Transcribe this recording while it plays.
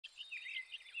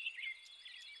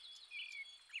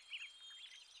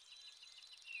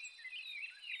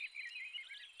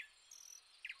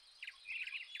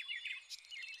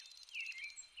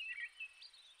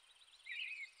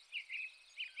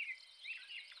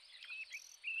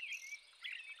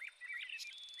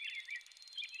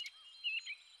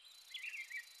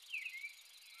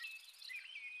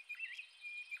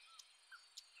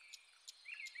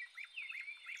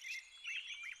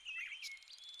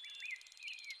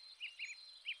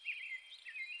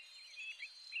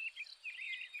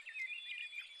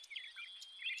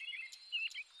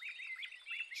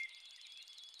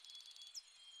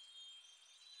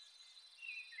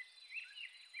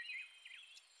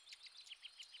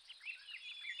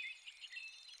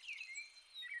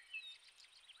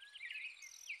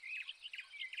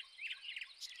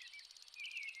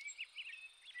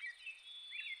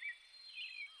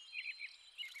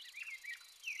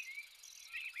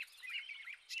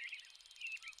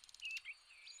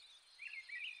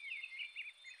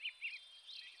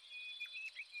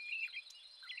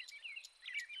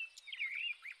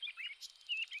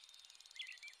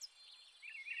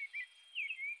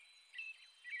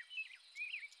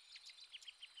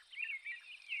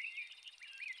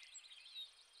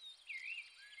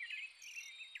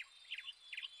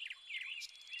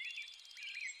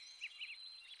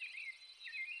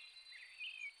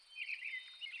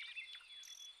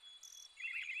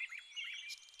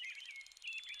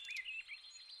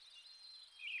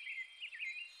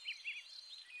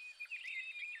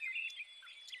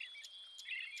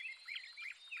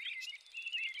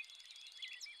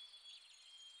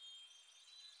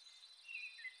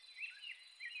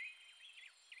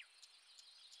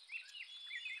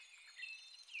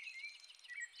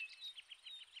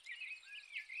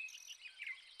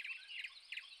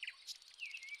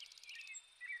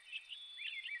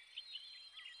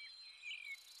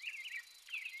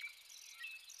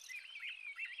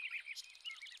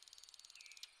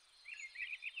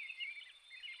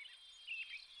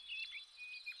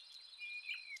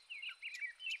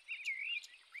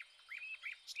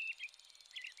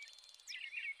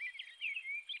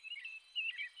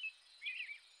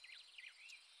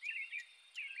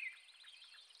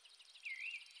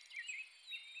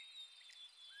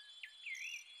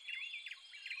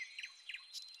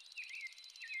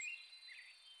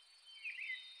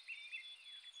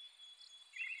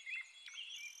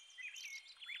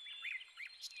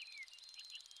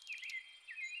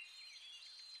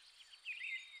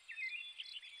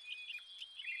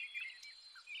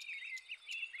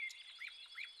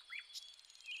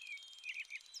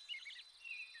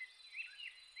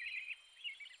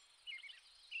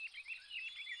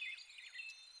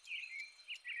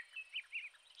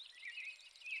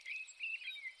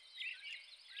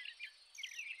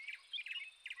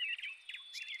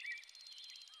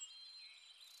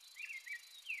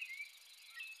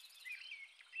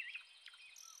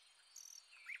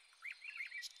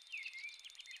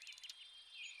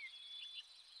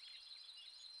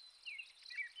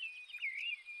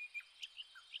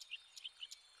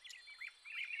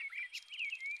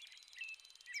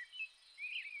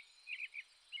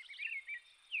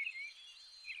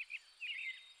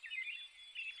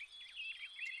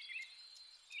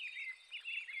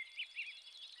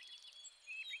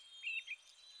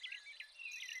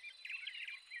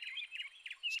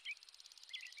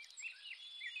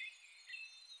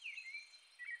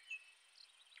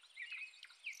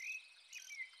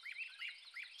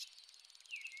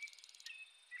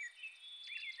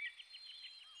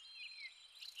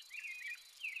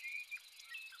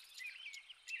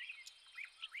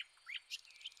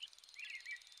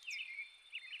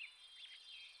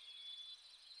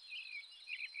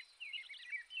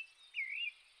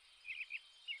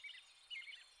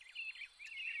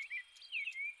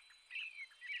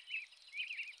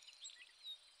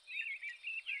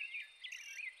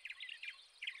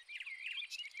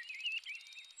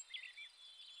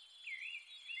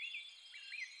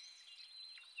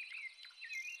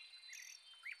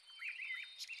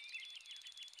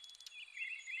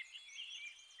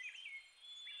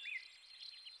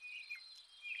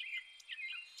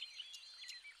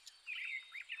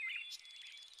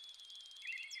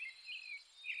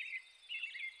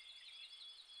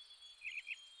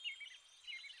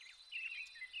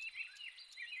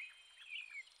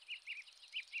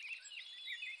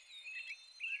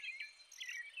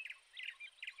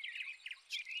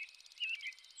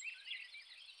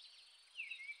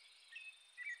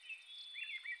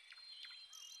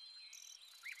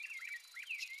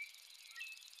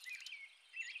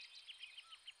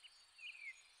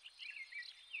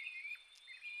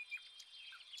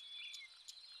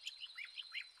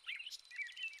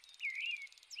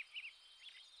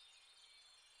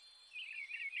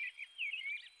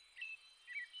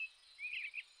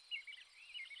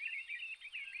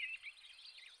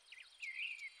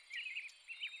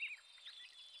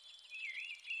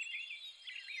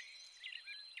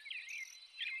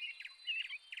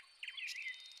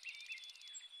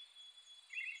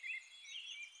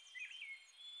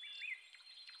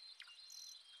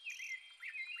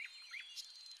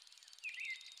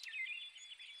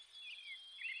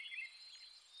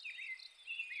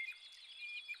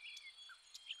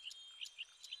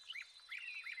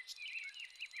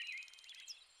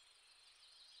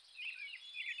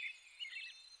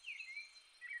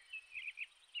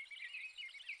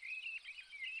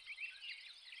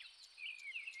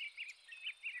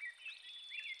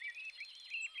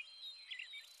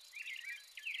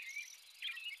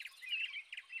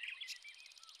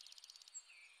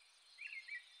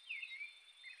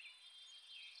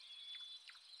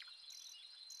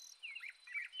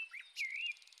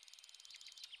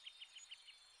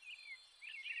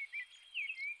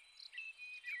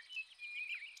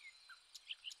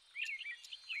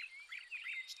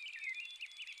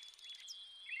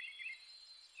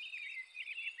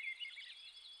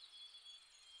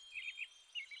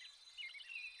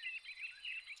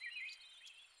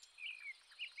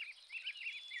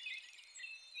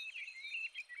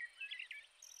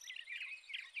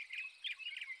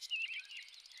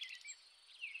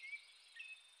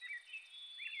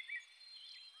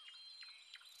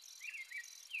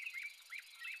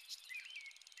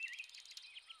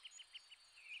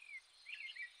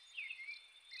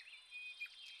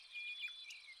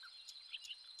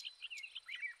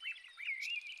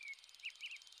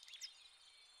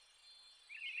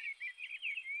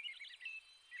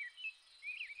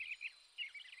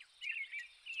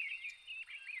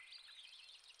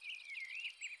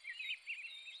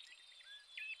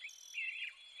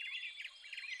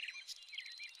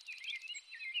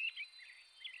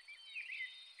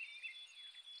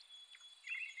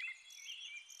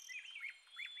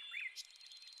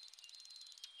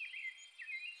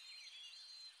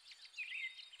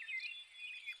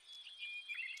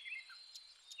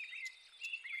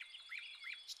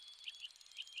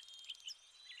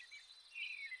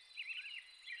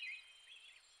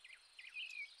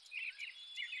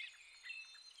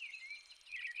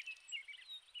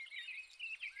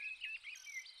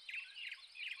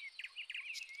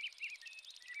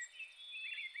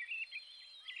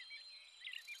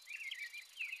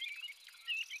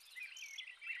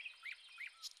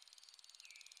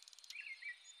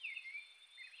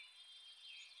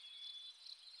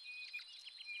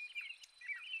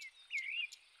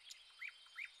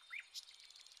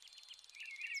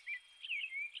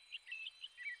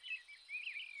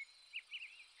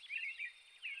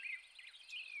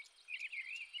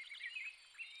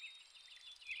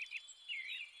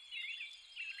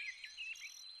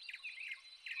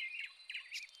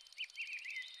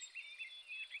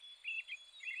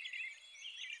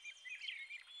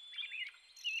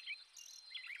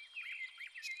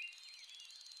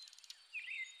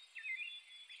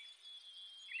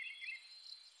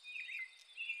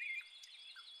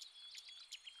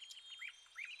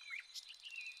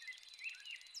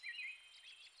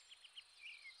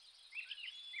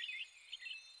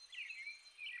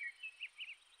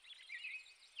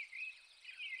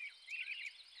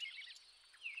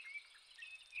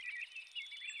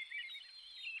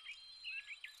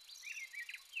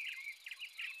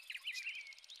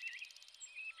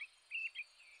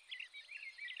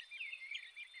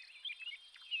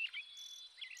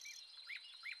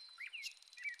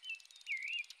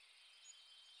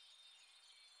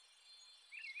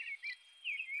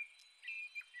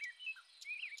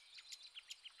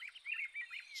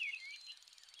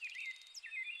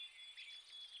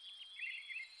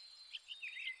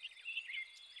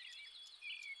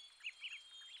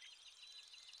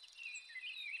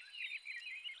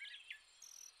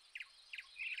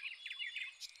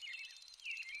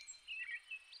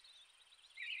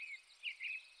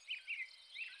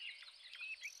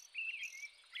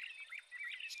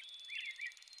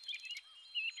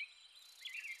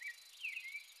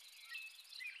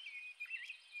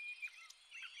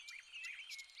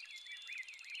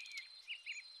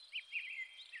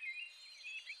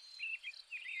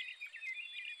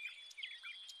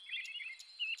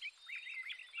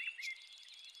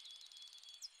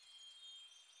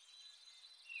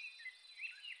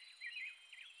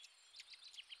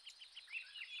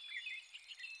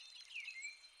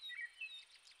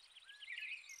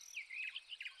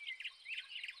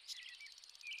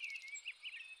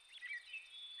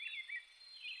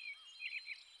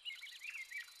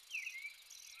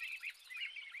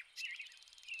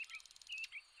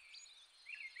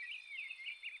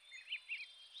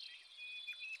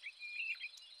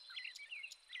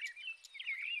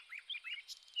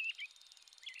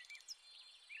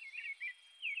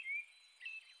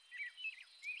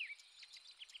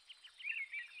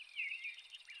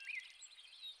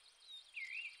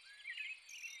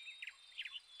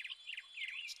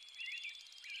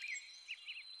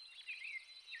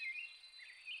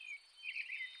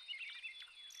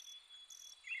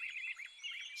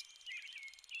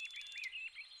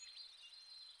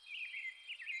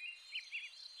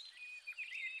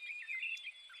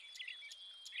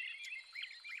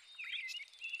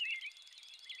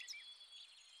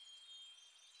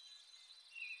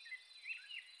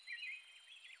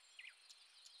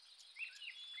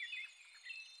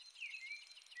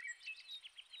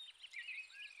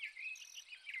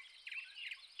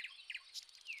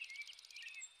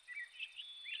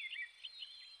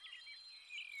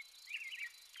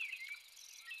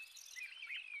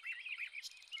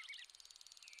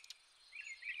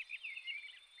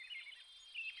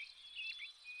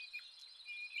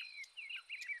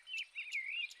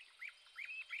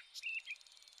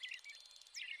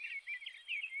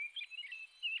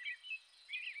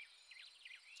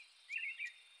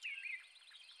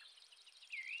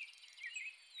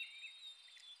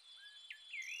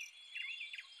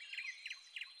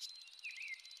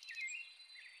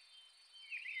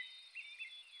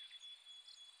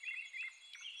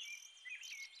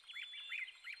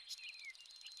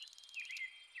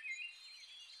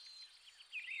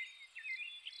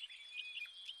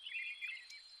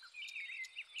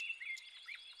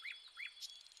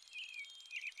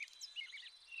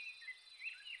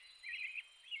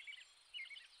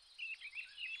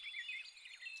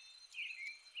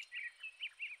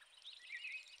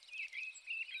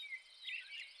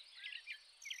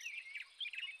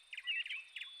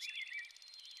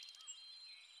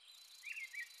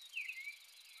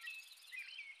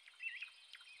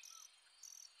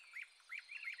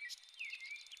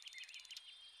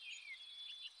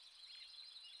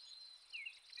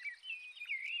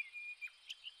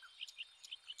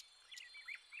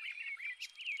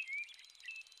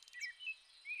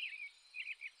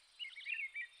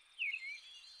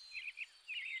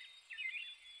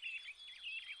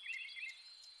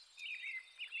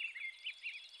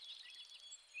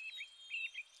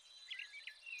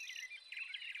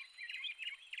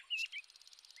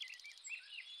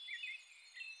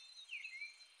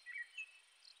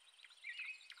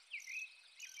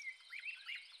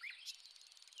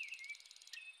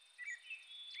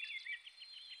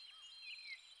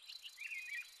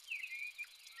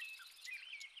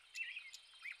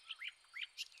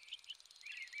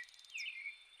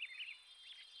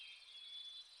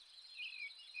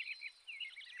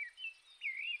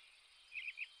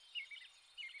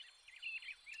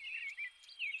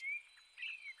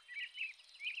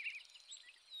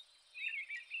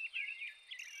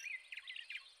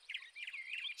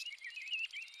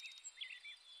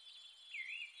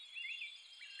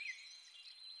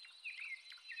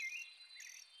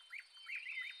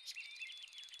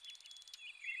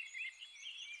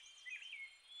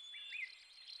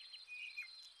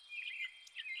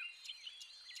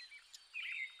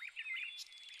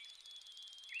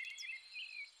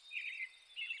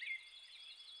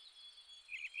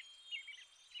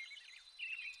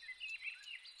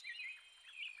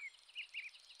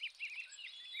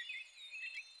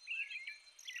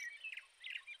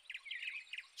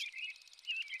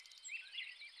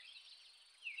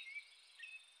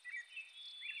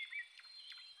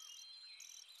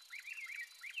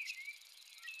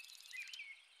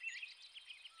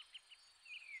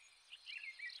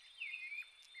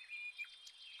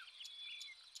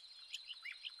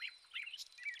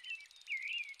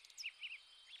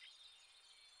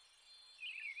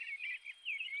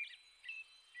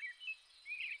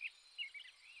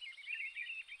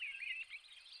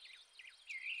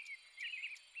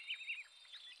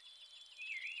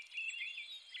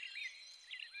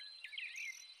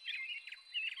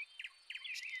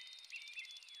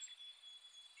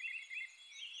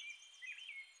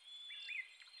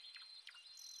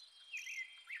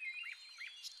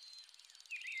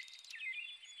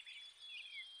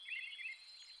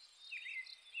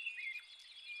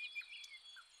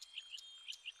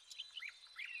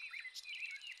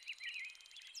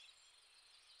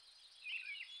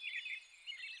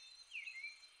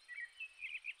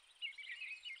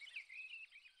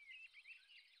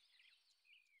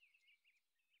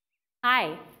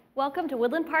Hi, welcome to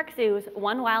Woodland Park Zoo's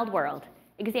One Wild World,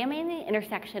 examining the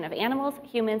intersection of animals,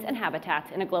 humans, and habitats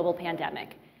in a global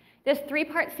pandemic. This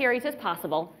three-part series is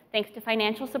possible thanks to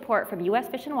financial support from U.S.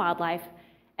 Fish and Wildlife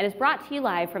and is brought to you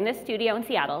live from this studio in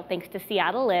Seattle thanks to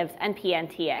Seattle Lives and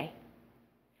PNTA.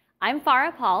 I'm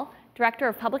Farah Paul, Director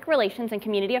of Public Relations and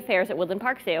Community Affairs at Woodland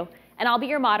Park Zoo, and I'll be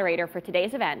your moderator for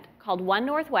today's event called One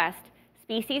Northwest,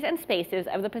 Species and Spaces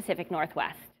of the Pacific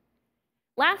Northwest.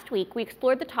 Last week, we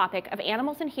explored the topic of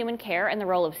animals in human care and the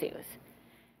role of zoos.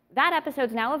 That episode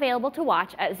is now available to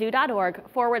watch at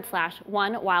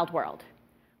zoo.org/onewildworld.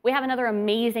 We have another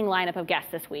amazing lineup of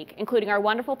guests this week, including our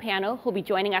wonderful panel who'll be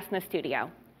joining us in the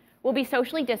studio. We'll be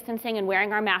socially distancing and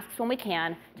wearing our masks when we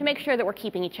can to make sure that we're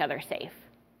keeping each other safe.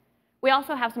 We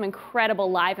also have some incredible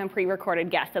live and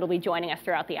pre-recorded guests that'll be joining us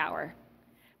throughout the hour.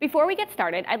 Before we get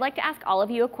started, I'd like to ask all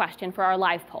of you a question for our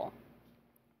live poll.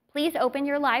 Please open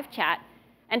your live chat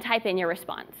and type in your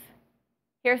response.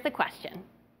 Here's the question.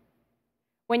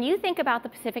 When you think about the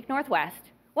Pacific Northwest,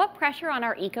 what pressure on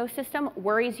our ecosystem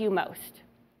worries you most?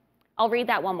 I'll read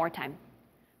that one more time.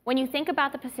 When you think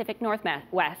about the Pacific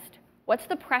Northwest, what's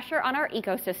the pressure on our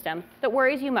ecosystem that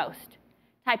worries you most?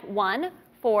 Type 1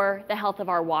 for the health of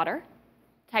our water,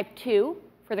 type 2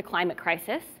 for the climate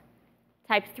crisis,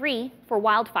 type 3 for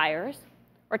wildfires,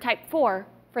 or type 4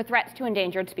 for threats to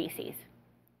endangered species.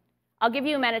 I'll give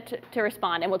you a minute to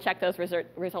respond, and we'll check those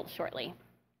results shortly.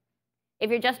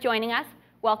 If you're just joining us,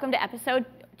 welcome to episode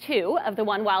 2 of the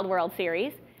One Wild World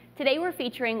series. Today we're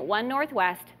featuring One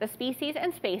Northwest, the species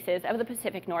and spaces of the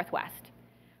Pacific Northwest.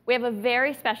 We have a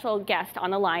very special guest on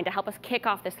the line to help us kick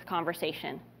off this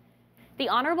conversation. The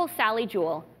Honorable Sally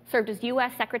Jewell served as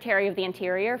U.S. Secretary of the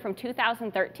Interior from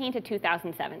 2013 to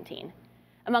 2017.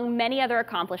 Among many other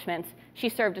accomplishments, she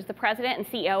served as the President and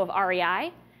CEO of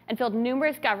REI, and filled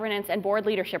numerous governance and board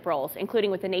leadership roles, including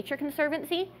with the Nature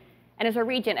Conservancy and as a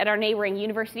regent at our neighboring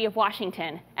University of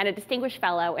Washington and a distinguished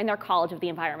fellow in their College of the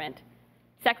Environment.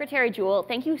 Secretary Jewell,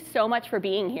 thank you so much for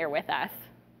being here with us.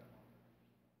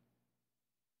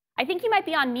 I think you might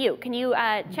be on mute. Can you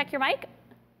check your mic?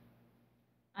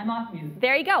 I'm off mute.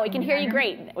 There you go. We can hear you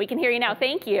great. We can hear you now.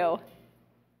 Thank you.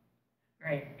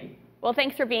 Great. Well,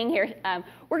 thanks for being here.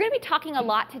 We're going to be talking a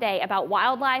lot today about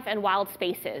wildlife and wild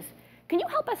spaces. Can you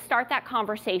help us start that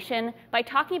conversation by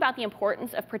talking about the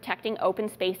importance of protecting open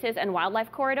spaces and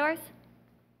wildlife corridors?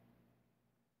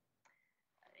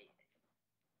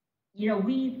 You know,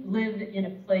 we live in a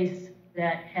place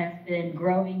that has been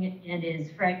growing and is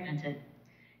fragmented.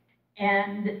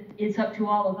 And it's up to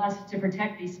all of us to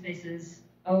protect these spaces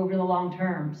over the long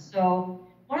term. So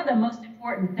one of the most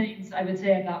important things I would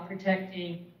say about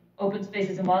protecting open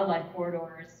spaces and wildlife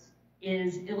corridors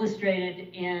is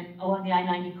illustrated along the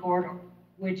I-90 corridor,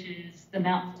 which is the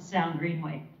Mountains to Sound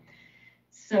Greenway.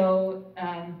 So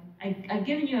I've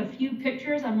given you a few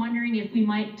pictures. I'm wondering if we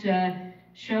might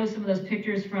show some of those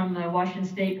pictures from the Washington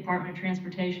State Department of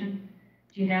Transportation.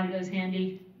 Do you have those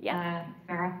handy, Yeah.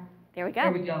 Farah? There we go.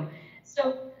 There we go.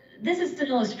 So this is an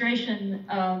illustration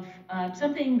of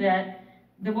something that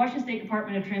the Washington State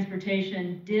Department of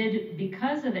Transportation did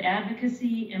because of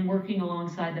advocacy and working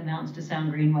alongside the Mountains to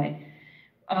Sound Greenway.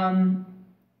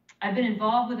 I've been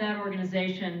involved with that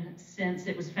organization since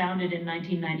it was founded in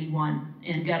 1991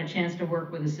 and got a chance to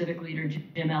work with a civic leader,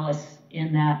 Jim Ellis,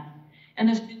 in that. And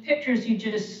those pictures you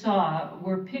just saw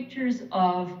were pictures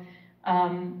of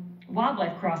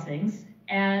wildlife crossings,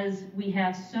 as we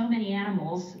have so many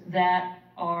animals that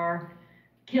are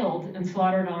killed and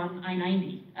slaughtered on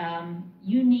I-90.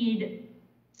 You need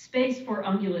space for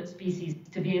ungulate species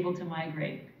to be able to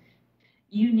migrate.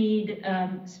 You need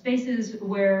spaces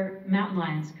where mountain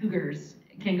lions, cougars,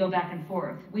 can go back and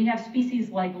forth. We have species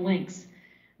like lynx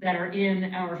that are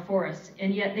in our forests,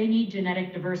 and yet they need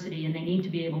genetic diversity and they need to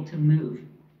be able to move.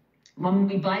 When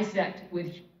we bisect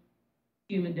with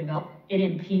human development, it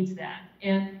impedes that.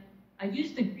 And I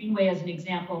use the Greenway as an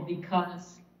example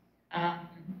because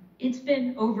it's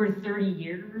been over 30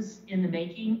 years in the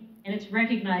making, and it's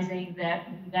recognizing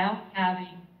that without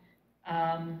having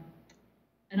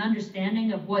an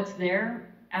understanding of what's there,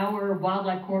 our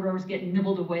wildlife corridors get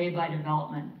nibbled away by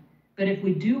development. But if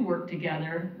we do work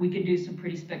together, we could do some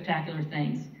pretty spectacular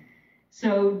things.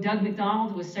 So Doug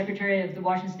McDonald was Secretary of the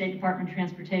Washington State Department of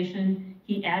Transportation.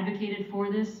 He advocated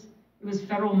for this. It was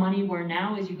federal money where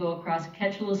now as you go across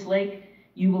Ketchulus Lake,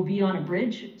 you will be on a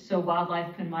bridge so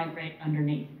wildlife can migrate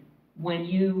underneath. When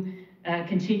you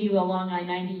continue along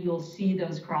I-90, you'll see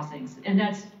those crossings. And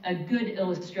that's a good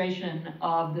illustration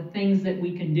of the things that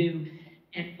we can do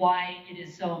and why it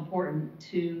is so important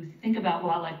to think about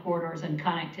wildlife corridors and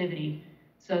connectivity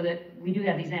so that we do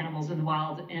have these animals in the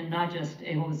wild and not just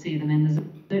able to see them in the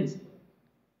zoos.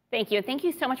 Thank you. Thank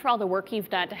you so much for all the work you've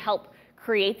done to help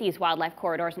create these wildlife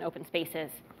corridors and open spaces.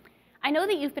 I know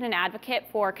that you've been an advocate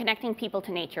for connecting people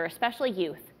to nature, especially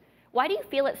youth. Why do you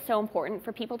feel it's so important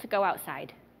for people to go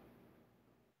outside?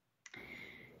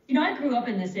 You know, I grew up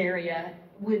in this area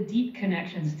with deep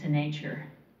connections to nature,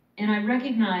 and I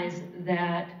recognize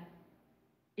that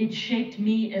it shaped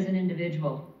me as an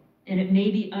individual, and it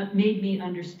made me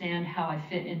understand how I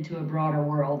fit into a broader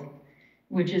world,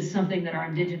 which is something that our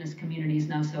indigenous communities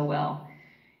know so well.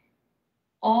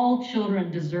 All children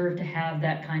deserve to have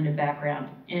that kind of background,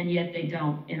 and yet they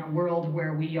don't in a world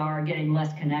where we are getting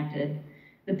less connected.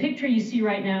 The picture you see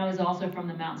right now is also from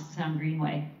the Mountain Sound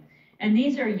Greenway. And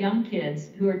these are young kids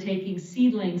who are taking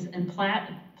seedlings and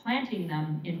planting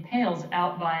them in pails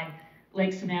out by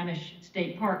Lake Sammamish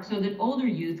State Park so that older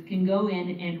youth can go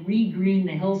in and regreen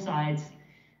the hillsides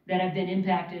that have been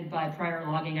impacted by prior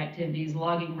logging activities,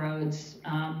 logging roads,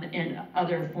 and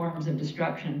other forms of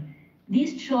destruction.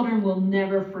 These children will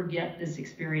never forget this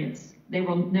experience. They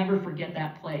will never forget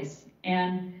that place.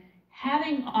 And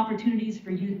having opportunities for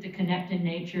youth to connect in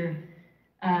nature,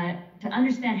 to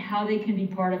understand how they can be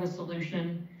part of a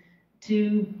solution,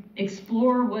 to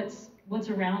explore what's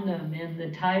around them in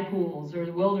the tide pools or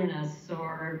the wilderness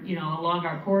or along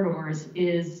our corridors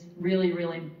is really,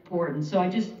 really important. So I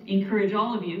just encourage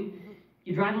all of you,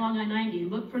 you drive along I-90,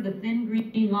 look for the thin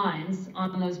green lines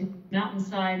on those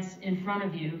mountainsides in front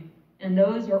of you. And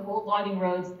those are old logging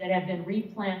roads that have been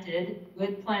replanted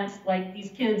with plants like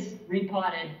these kids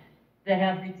repotted that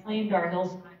have reclaimed our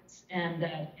hillsides and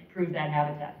improved that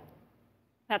habitat.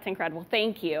 That's incredible.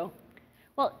 Thank you.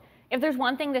 Well, if there's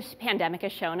one thing this pandemic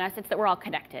has shown us, it's that we're all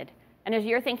connected. And as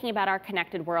you're thinking about our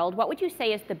connected world, what would you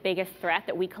say is the biggest threat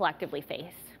that we collectively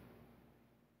face?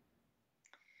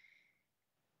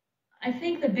 I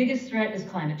think the biggest threat is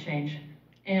climate change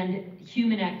and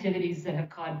human activities that have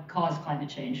caused climate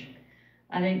change.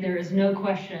 I think there is no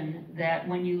question that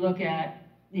when you look at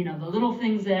the little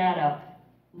things that add up,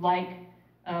 like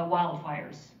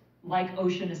wildfires, like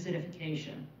ocean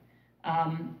acidification,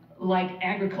 like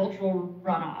agricultural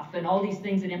runoff, and all these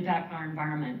things that impact our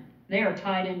environment, they are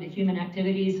tied into human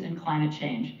activities and climate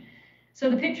change. So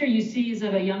the picture you see is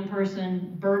of a young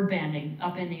person bird banding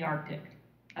up in the Arctic.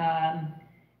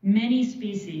 Many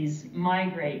species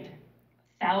migrate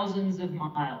thousands of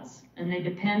miles, and they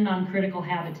depend on critical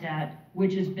habitat,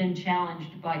 which has been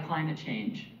challenged by climate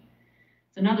change.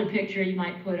 It's another picture you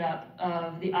might put up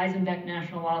of the Eisenbeck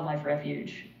National Wildlife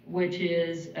Refuge, which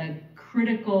is a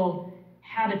critical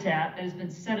habitat that has been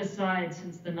set aside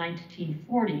since the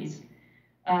 1940s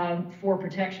for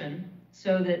protection,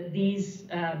 so that these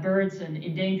birds and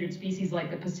endangered species like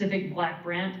the Pacific black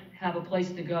brant have a place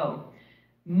to go.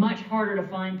 Much harder to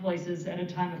find places at a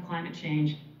time of climate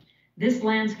change. This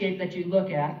landscape that you look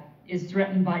at is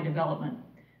threatened by development.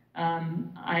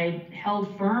 I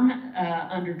held firm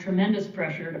under tremendous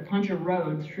pressure to punch a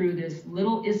road through this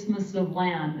little isthmus of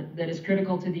land that is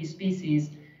critical to these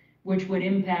species, which would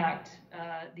impact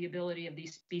the ability of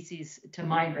these species to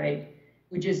migrate,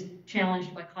 which is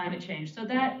challenged by climate change. So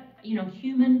that,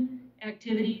 human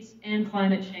activities and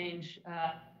climate change,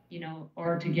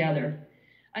 are together.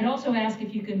 I'd also ask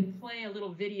if you can play a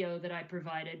little video that I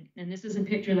provided, and this is a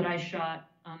picture that I shot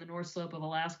on the North Slope of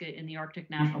Alaska in the Arctic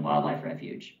National Wildlife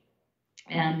Refuge.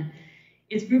 And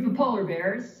it's a group of polar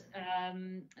bears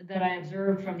that I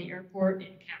observed from the airport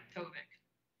in Dabek.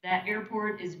 That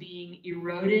airport is being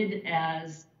eroded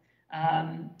as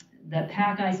the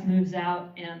pack ice moves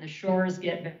out and the shores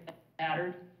get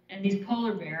battered. And these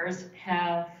polar bears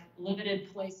have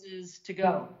limited places to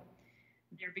go.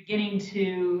 They're beginning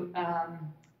to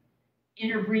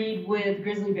interbreed with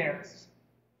grizzly bears,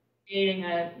 creating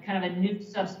a kind of a new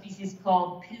subspecies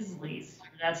called pisleys.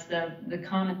 That's the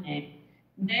common name.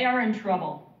 They are in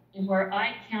trouble. And where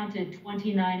I counted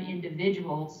 29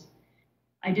 individuals,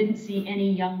 I didn't see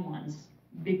any young ones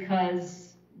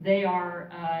because they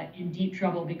are in deep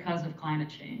trouble because of climate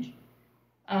change.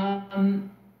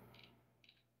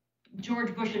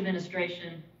 George Bush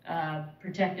administration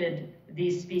protected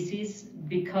these species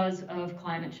because of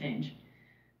climate change.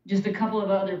 Just a couple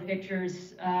of other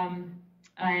pictures.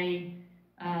 I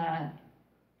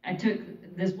took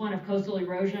this one of coastal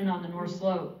erosion on the North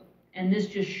Slope, and this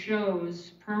just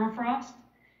shows permafrost,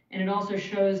 and it also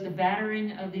shows the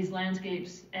battering of these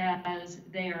landscapes as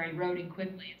they are eroding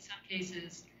quickly. In some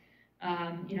cases,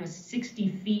 60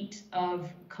 feet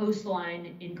of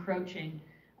coastline encroaching,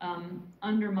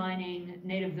 undermining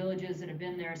native villages that have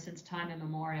been there since time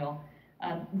immemorial.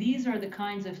 These are the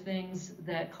kinds of things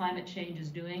that climate change is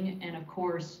doing, and of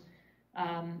course,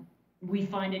 we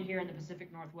find it here in the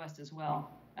Pacific Northwest as well.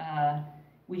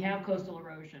 we have coastal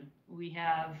erosion. We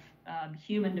have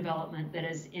human development that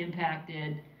has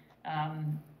impacted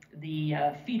the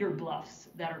feeder bluffs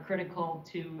that are critical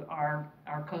to our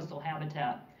coastal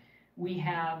habitat. We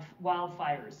have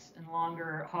wildfires and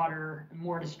longer, hotter,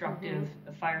 more destructive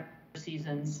fire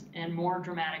seasons and more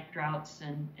dramatic droughts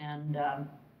and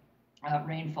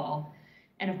rainfall.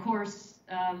 And of course,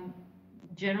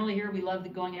 generally here we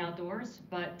love going outdoors,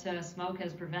 but smoke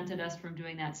has prevented us from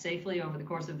doing that safely over the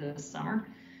course of the summer.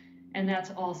 And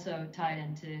that's also tied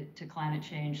into climate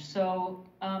change. So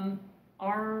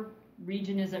our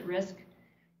region is at risk,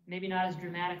 maybe not as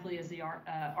dramatically as the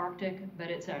Arctic, but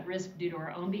it's at risk due to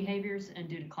our own behaviors and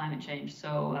due to climate change.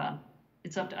 So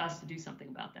it's up to us to do something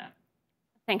about that.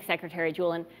 Thanks, Secretary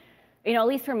Jewell. And, you know, at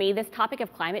least for me, this topic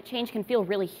of climate change can feel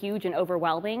really huge and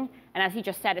overwhelming. And as you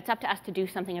just said, it's up to us to do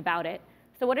something about it.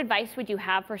 So what advice would you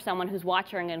have for someone who's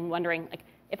watching and wondering, like,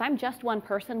 if I'm just one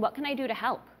person, what can I do to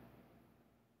help?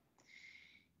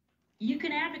 You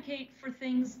can advocate for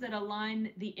things that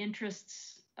align the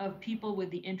interests of people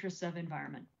with the interests of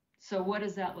environment. So what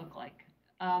does that look like?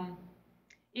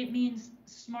 It means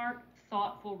smart,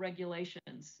 thoughtful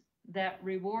regulations that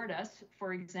reward us,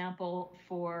 for example,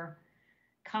 for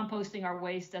composting our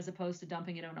waste as opposed to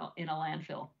dumping it in a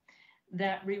landfill,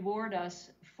 that reward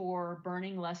us for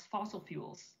burning less fossil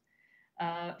fuels,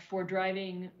 for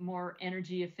driving more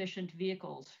energy efficient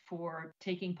vehicles, for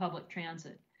taking public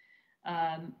transit,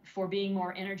 for being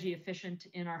more energy efficient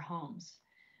in our homes.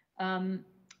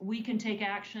 We can take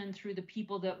action through the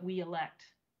people that we elect.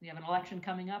 We have an election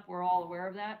coming up. We're all aware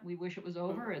of that. We wish it was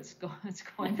over. It's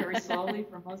going very slowly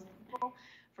for most people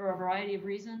for a variety of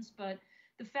reasons. But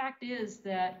the fact is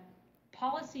that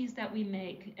policies that we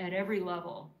make at every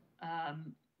level,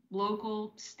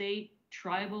 local, state,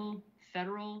 tribal,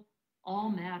 federal, all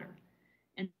matter.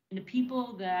 And the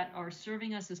people that are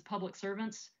serving us as public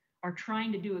servants are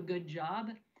trying to do a good job.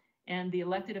 And the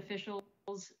elected officials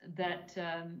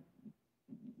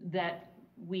that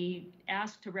we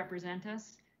ask to represent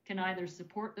us can either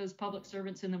support those public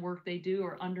servants in the work they do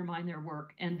or undermine their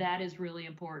work. And that is really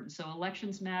important. So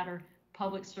elections matter,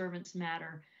 public servants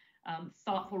matter,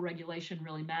 thoughtful regulation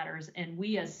really matters. And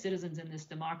we as citizens in this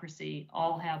democracy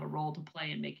all have a role to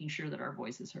play in making sure that our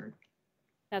voice is heard.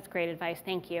 That's great advice.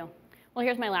 Thank you. Well,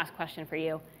 here's my last question for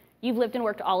you. You've lived and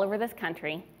worked all over this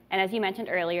country. And as you mentioned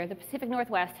earlier, the Pacific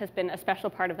Northwest has been a special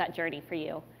part of that journey for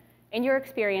you. In your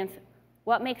experience,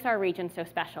 what makes our region so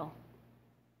special?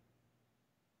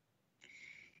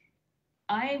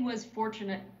 I was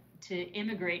fortunate to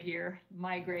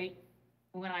migrate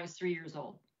when I was 3 years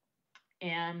old.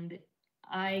 And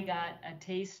I got a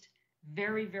taste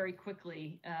very, very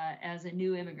quickly as a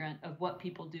new immigrant of what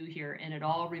people do here. And it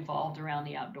all revolved around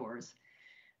the outdoors.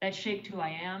 That shaped who I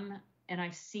am. And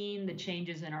I've seen the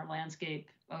changes in our landscape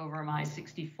over my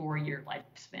 64-year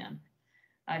lifespan.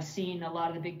 I've seen a lot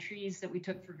of the big trees that we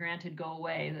took for granted go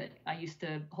away, that I used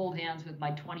to hold hands with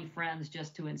my 20 friends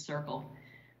just to encircle.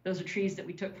 Those are trees that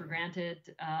we took for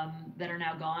granted that are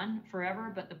now gone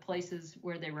forever, but the places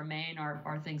where they remain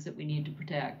are things that we need to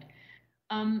protect.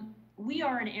 We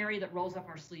are an area that rolls up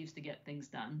our sleeves to get things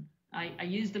done. I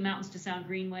use the Mountains to Sound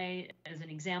Greenway as an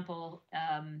example,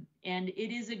 and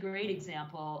it is a great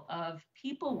example of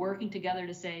people working together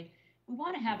to say, we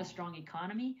want to have a strong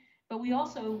economy, but we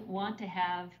also want to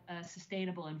have a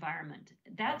sustainable environment.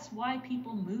 That's why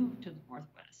people move to the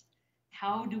Northwest.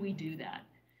 How do we do that?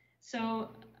 So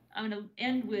I'm going to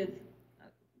end with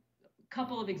a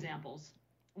couple of examples.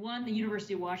 One, the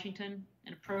University of Washington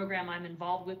and a program I'm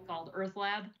involved with called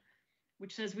EarthLab,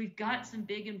 which says we've got some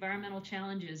big environmental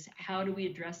challenges. How do we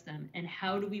address them? And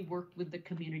how do we work with the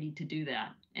community to do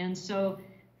that? And so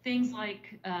things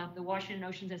like the Washington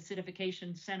Oceans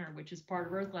Acidification Center, which is part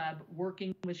of EarthLab,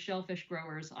 working with shellfish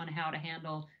growers on how to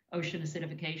handle ocean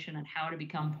acidification and how to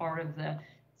become part of the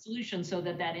solution so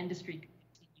that that industry can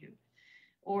continue.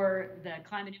 Or the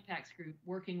Climate Impacts Group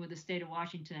working with the state of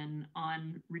Washington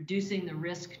on reducing the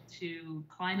risk to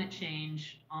climate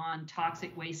change on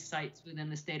toxic waste sites within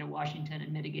the state of Washington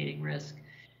and mitigating risk.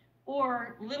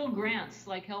 Or little grants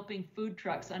like helping food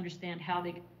trucks understand how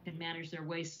they can manage their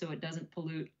waste so it doesn't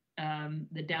pollute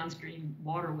the downstream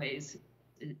waterways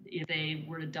if they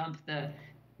were to dump the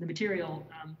material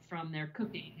from their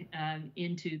cooking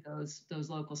into those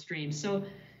local streams. So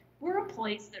we're a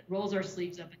place that rolls our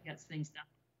sleeves up and gets things done.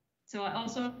 So I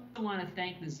also want to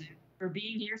thank the zoo for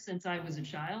being here since I was a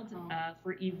child,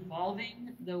 for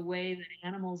evolving the way that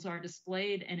animals are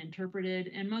displayed and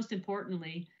interpreted, and most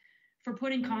importantly, for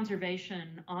putting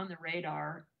conservation on the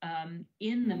radar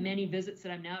in the many visits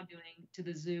that I'm now doing to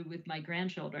the zoo with my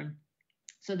grandchildren.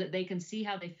 so that they can see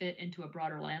how they fit into a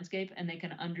broader landscape and they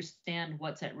can understand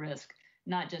what's at risk,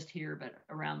 not just here, but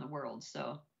around the world.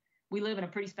 So we live in a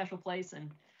pretty special place,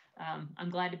 and I'm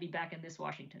glad to be back in this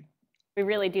Washington. We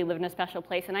really do live in a special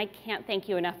place, and I can't thank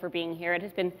you enough for being here. It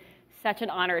has been such an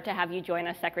honor to have you join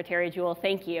us, Secretary Jewell.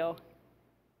 Thank you.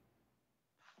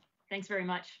 Thanks very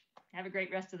much. Have a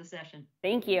great rest of the session.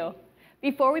 Thank you.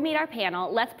 Before we meet our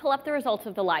panel, let's pull up the results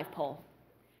of the live poll.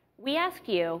 We asked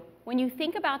you, when you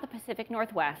think about the Pacific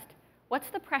Northwest, what's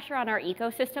the pressure on our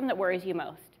ecosystem that worries you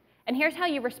most? And here's how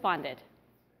you responded.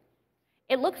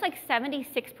 It looks like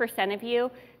 76% of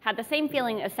you had the same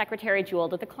feeling as Secretary Jewell,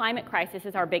 that the climate crisis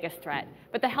is our biggest threat.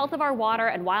 But the health of our water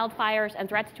and wildfires and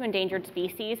threats to endangered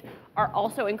species are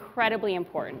also incredibly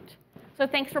important. So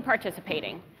thanks for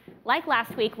participating. Like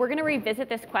last week, we're going to revisit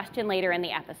this question later in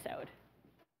the episode.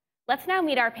 Let's now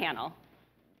meet our panel.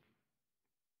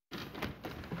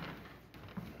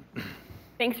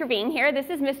 Thanks for being here. This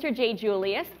is Mr. J.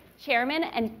 Julius, Chairman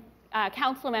and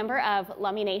Council Member of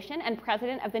Lummi Nation and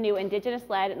President of the new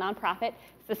indigenous-led nonprofit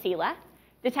CICILA,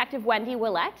 Detective Wendy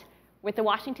Willette with the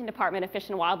Washington Department of Fish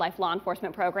and Wildlife Law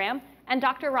Enforcement Program, and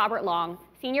Dr. Robert Long,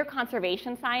 Senior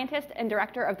Conservation Scientist and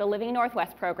Director of the Living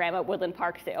Northwest Program at Woodland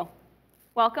Park Zoo.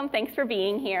 Welcome, thanks for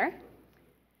being here.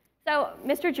 So,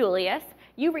 Mr. Julius,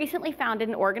 you recently founded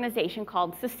an organization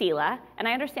called CICILA, and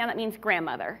I understand that means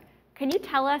grandmother. Can you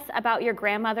tell us about your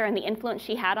grandmother and the influence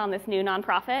she had on this new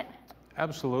nonprofit?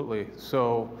 Absolutely.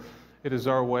 So it is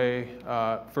our way,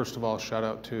 first of all, shout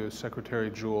out to Secretary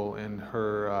Jewell and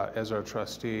her, as our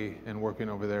trustee and working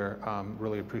over there.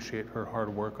 Really appreciate her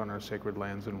hard work on our sacred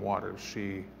lands and waters.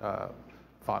 She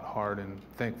fought hard and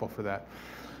thankful for that.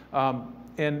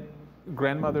 And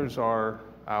grandmothers are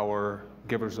our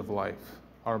givers of life.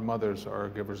 Our mothers are our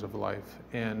givers of life.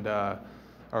 And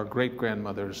our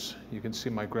great-grandmothers, you can see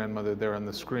my grandmother there on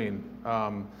the screen.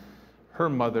 Her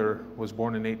mother was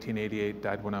born in 1888,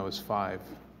 died when I was 5,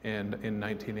 and in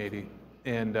 1980.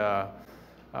 And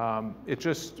it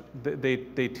just,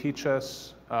 they teach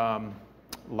us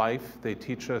life, they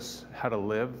teach us how to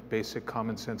live, basic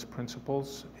common sense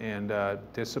principles and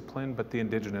discipline, but the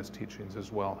indigenous teachings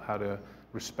as well, how to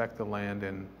respect the land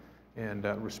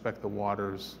and respect the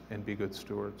waters and be good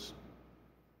stewards.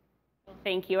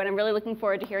 Thank you, and I'm really looking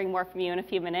forward to hearing more from you in a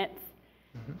few minutes.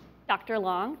 Mm-hmm. Dr.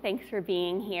 Long, thanks for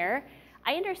being here.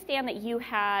 I understand that you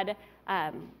had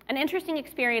an interesting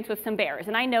experience with some bears,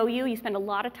 and I know you spend a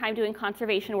lot of time doing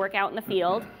conservation work out in the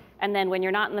field, and then when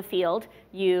you're not in the field,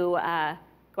 you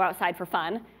go outside for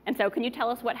fun. And so can you tell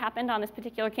us what happened on this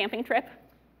particular camping trip?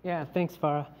 Yeah, thanks,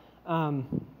 Farah.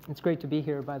 It's great to be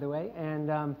here, by the way, and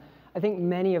I think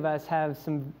many of us have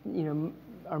some,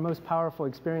 our most powerful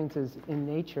experiences in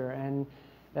nature, and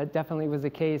that definitely was the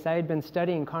case. I had been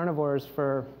studying carnivores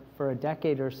for a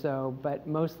decade or so, but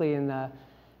mostly in the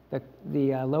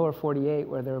lower 48,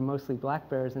 where there were mostly black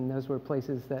bears, and those were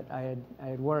places that I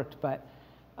had worked. But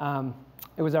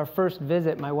it was our first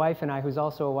visit, my wife and I, who's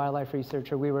also a wildlife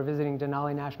researcher, we were visiting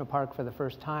Denali National Park for the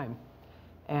first time.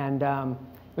 And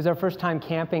it was our first time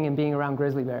camping and being around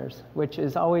grizzly bears, which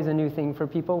is always a new thing for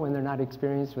people when they're not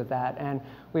experienced with that. And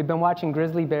we've been watching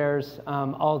grizzly bears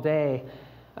all day,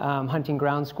 hunting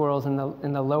ground squirrels in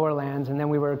the lower lands, and then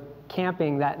we were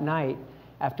camping that night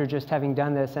after just having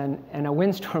done this, and a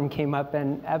windstorm came up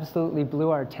and absolutely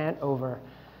blew our tent over.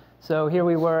 So here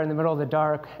we were in the middle of the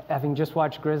dark, having just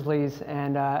watched grizzlies,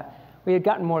 and we had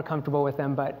gotten more comfortable with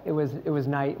them, but it was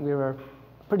night. We were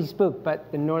pretty spooked,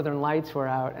 but the northern lights were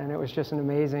out, and it was just an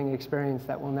amazing experience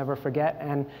that we'll never forget.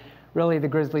 And really, the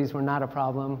grizzlies were not a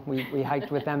problem. We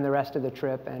hiked with them the rest of the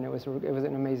trip, and it was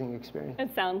an amazing experience.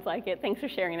 It sounds like it. Thanks for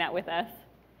sharing that with us.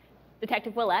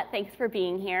 Detective Willette, thanks for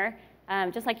being here.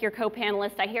 Just like your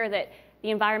co-panelist, I hear that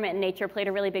the environment and nature played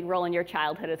a really big role in your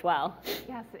childhood as well.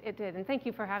 Yes, it did, and thank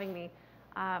you for having me.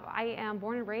 I am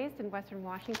born and raised in Western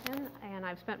Washington, and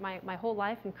I've spent my whole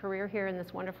life and career here in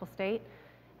this wonderful state.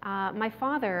 My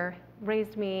father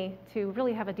raised me to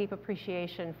really have a deep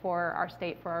appreciation for our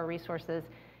state, for our resources,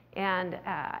 and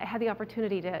I had the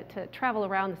opportunity to travel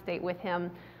around the state with him.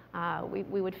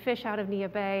 We would fish out of Nia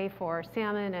Bay for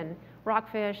salmon and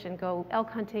rockfish and go elk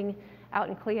hunting out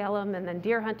in Cle Elum and then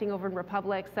deer hunting over in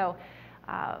Republic. So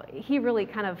he really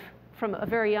kind of, from a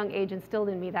very young age, instilled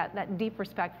in me that deep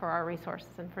respect for our resources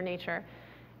and for nature.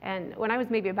 And when I was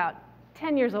maybe about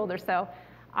 10 years old or so,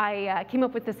 I came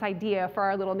up with this idea for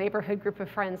our little neighborhood group of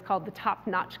friends called the Top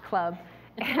Notch Club.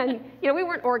 And we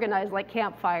weren't organized like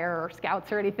Campfire or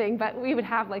Scouts or anything, but we would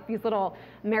have like these little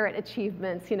merit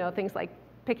achievements, things like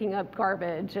picking up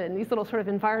garbage and these little sort of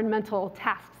environmental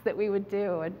tasks that we would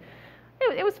do. And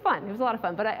it was fun. It was a lot of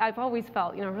fun. But I've always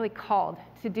felt, really called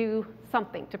to do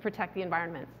something to protect the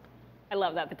environment. I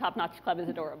love that. The Top Notch Club is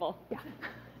adorable. Yeah.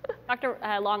 Dr.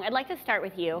 Long, I'd like to start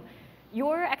with you.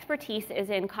 Your expertise is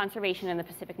in conservation in the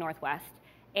Pacific Northwest.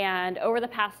 And over the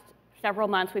past several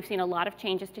months, we've seen a lot of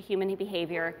changes to human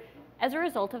behavior. As a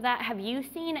result of that, have you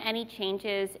seen any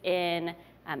changes in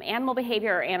animal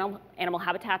behavior or animal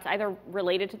habitats, either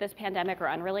related to this pandemic or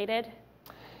unrelated?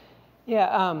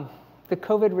 Yeah, the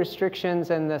COVID restrictions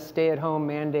and the stay-at-home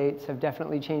mandates have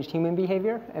definitely changed human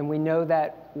behavior, and we know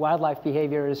that wildlife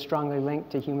behavior is strongly linked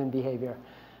to human behavior.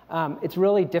 It's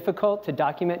really difficult to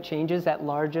document changes at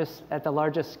the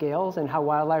largest scales and how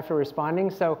wildlife are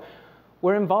responding. So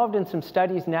we're involved in some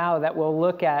studies now that will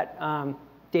look at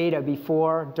data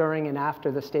before, during, and after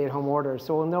the stay-at-home orders.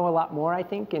 So we'll know a lot more, I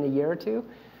think, in a year or two.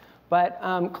 But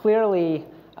clearly,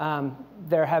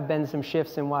 there have been some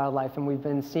shifts in wildlife, and we've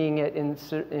been seeing it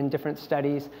in different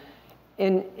studies.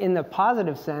 In the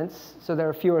positive sense, so there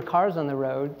are fewer cars on the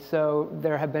road, so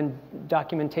there have been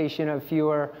documentation of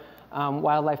fewer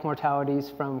wildlife mortalities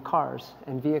from cars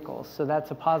and vehicles. So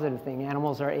that's a positive thing.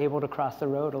 Animals are able to cross the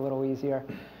road a little easier.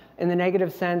 In the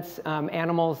negative sense,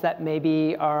 animals that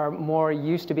maybe are more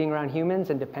used to being around humans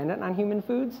and dependent on human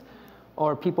foods,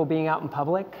 or people being out in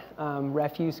public,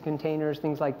 refuse containers,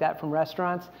 things like that from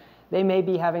restaurants, they may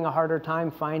be having a harder time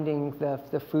finding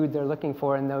the food they're looking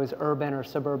for in those urban or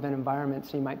suburban environments,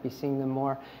 so you might be seeing them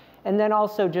more. And then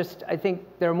also just, I think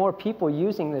there are more people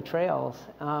using the trails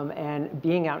and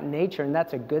being out in nature, and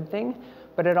that's a good thing.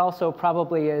 But it also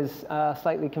probably is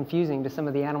slightly confusing to some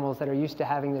of the animals that are used to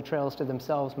having the trails to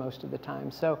themselves most of the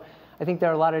time. So I think there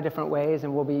are a lot of different ways,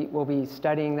 and we'll be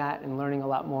studying that and learning a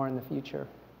lot more in the future.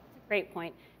 That's a great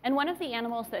point. And one of the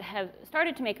animals that have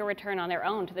started to make a return on their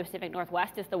own to the Pacific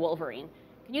Northwest is the wolverine.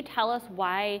 Can you tell us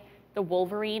why the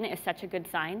wolverine is such a good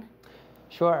sign?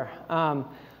 Sure.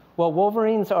 Well,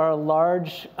 wolverines are a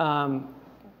large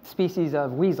species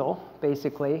of weasel,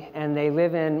 basically, and they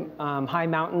live in high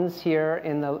mountains here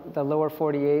in the lower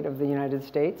 48 of the United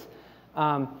States.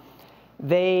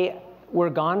 They were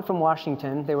gone from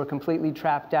Washington. They were completely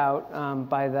trapped out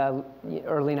by the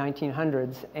early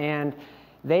 1900s, and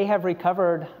they have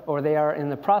recovered, or they are in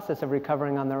the process of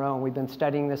recovering on their own. We've been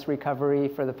studying this recovery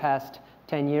for the past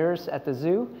 10 years at the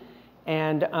zoo,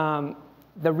 and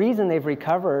the reason they've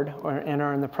recovered and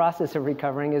are in the process of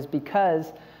recovering is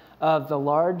because of the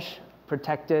large,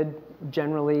 protected,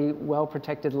 generally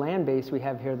well-protected land base we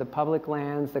have here, the public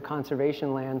lands, the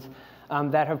conservation lands,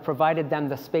 that have provided them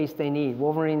the space they need.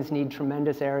 Wolverines need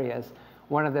tremendous areas.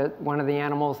 One of the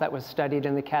animals that was studied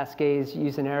in the Cascades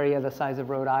used an area the size of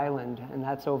Rhode Island, and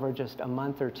that's over just a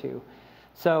month or two.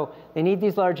 So they need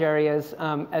these large areas.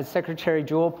 As Secretary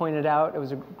Jewell pointed out, it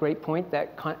was a great point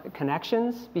that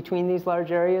connections between these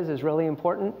large areas is really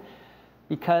important,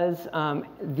 because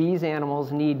these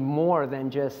animals need more than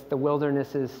just the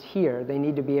wildernesses here. They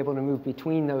need to be able to move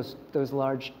between those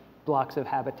large blocks of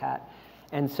habitat.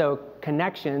 And so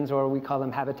connections, or we call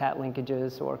them habitat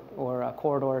linkages or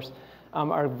corridors,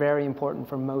 are very important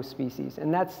for most species.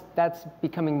 And that's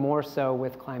becoming more so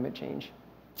with climate change.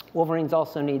 Wolverines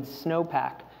also need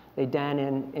snowpack. They den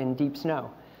in deep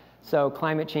snow. So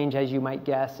climate change, as you might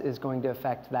guess, is going to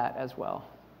affect that as well.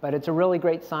 But it's a really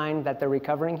great sign that they're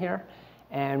recovering here,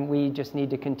 and we just need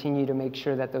to continue to make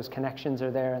sure that those connections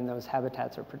are there and those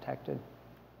habitats are protected.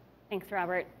 Thanks,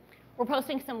 Robert. We're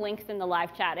posting some links in the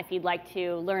live chat if you'd like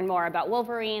to learn more about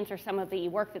wolverines or some of the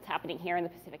work that's happening here in the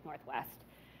Pacific Northwest.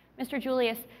 Mr.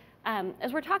 Julius,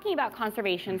 as we're talking about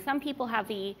conservation, some people have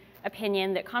the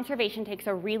opinion that conservation takes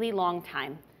a really long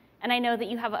time. And I know that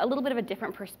you have a little bit of a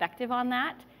different perspective on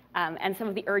that and some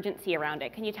of the urgency around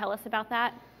it. Can you tell us about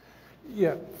that?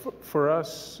 Yeah, for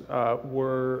us,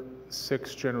 we're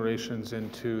 6 generations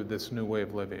into this new way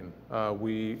of living.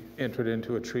 We entered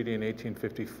into a treaty in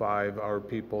 1855. Our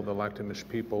people, the Lactamish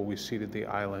people, we ceded the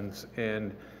islands.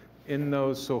 And in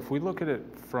those, so if we look at it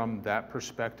from that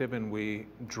perspective and we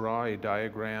draw a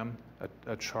diagram,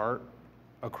 a chart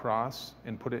across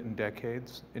and put it in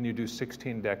decades, and you do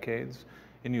 16 decades,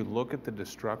 and you look at the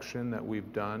destruction that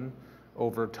we've done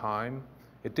over time,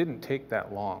 it didn't take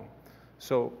that long.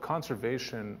 So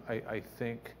conservation, I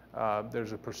think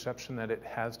there's a perception that it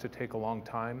has to take a long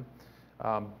time,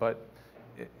 but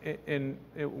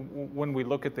when we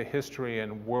look at the history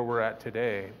and where we're at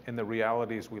today and the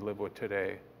realities we live with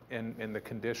today and the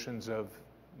conditions of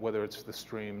whether it's the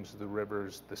streams, the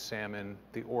rivers, the salmon,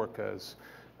 the orcas,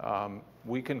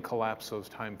 we can collapse those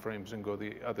time frames and go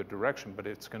the other direction, but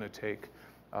it's going to take,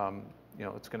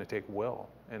 it's going to take will,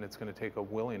 and it's going to take a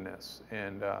willingness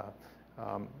and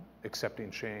accepting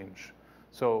change.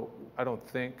 So I don't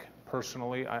think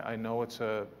personally. I know it's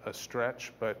a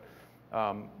stretch, but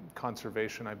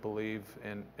conservation, I believe,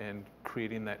 and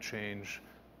creating that change,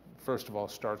 first of all,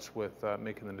 starts with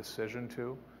making the decision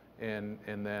to, and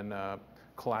then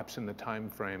collapsing the time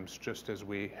frames, just as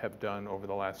we have done over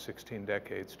the last 16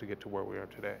 decades to get to where we are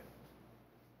today.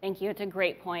 Thank you. It's a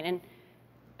great point. And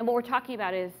what we're talking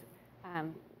about is,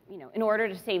 in order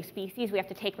to save species, we have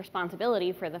to take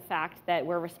responsibility for the fact that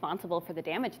we're responsible for the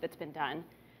damage that's been done.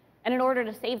 And in order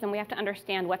to save them, we have to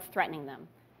understand what's threatening them.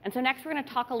 And so next we're going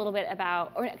to talk a little bit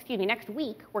about, next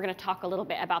week, we're going to talk a little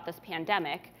bit about this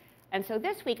pandemic. And so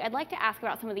this week, I'd like to ask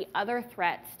about some of the other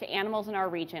threats to animals in our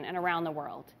region and around the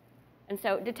world. And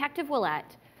so, Detective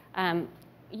Willette,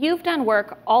 you've done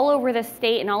work all over this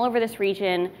state and all over this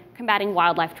region combating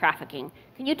wildlife trafficking.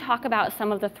 Can you talk about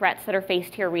some of the threats that are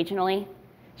faced here regionally?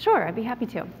 Sure, I'd be happy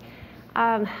to.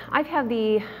 I've had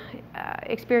the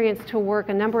experience to work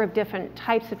a number of different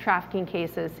types of trafficking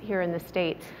cases here in the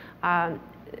state.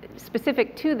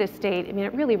 Specific to this state, I mean,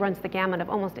 it really runs the gamut of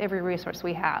almost every resource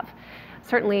we have.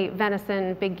 Certainly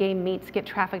venison, big game meats get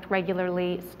trafficked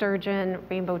regularly, sturgeon,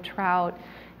 rainbow trout,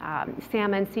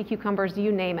 salmon, sea cucumbers,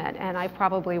 you name it, and I've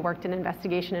probably worked an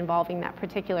investigation involving that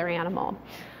particular animal.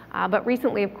 But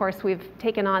recently, of course, we've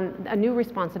taken on a new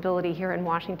responsibility here in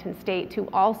Washington state to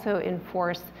also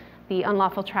enforce the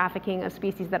unlawful trafficking of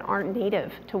species that aren't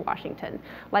native to Washington,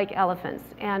 like elephants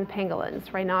and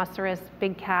pangolins, rhinoceros,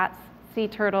 big cats, sea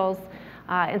turtles,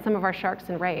 and some of our sharks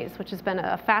and rays, which has been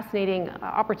a fascinating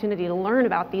opportunity to learn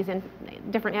about these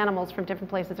different animals from different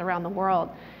places around the world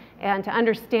and to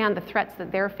understand the threats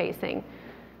that they're facing.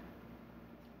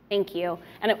 Thank you.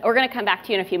 And we're going to come back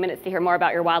to you in a few minutes to hear more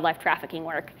about your wildlife trafficking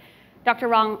work. Dr.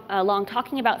 Long,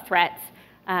 talking about threats,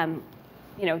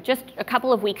 just a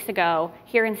couple of weeks ago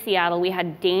here in Seattle, we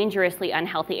had dangerously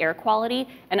unhealthy air quality,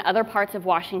 and other parts of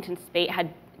Washington state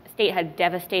had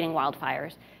devastating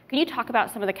wildfires. Can you talk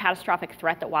about some of the catastrophic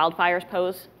threat that wildfires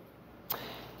pose?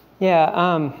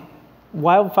 Yeah,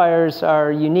 wildfires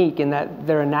are unique in that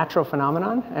they're a natural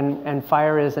phenomenon, and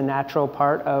fire is a natural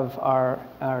part of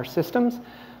our systems.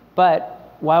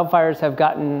 But wildfires have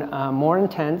gotten more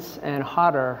intense and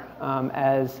hotter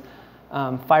as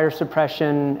fire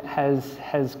suppression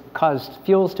has caused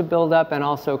fuels to build up, and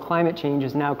also climate change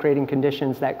is now creating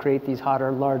conditions that create these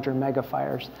hotter, larger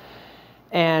megafires.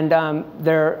 And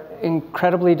they're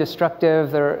incredibly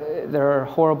destructive. They're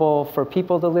horrible for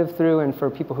people to live through and for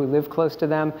people who live close to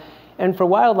them. And for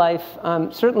wildlife,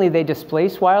 certainly they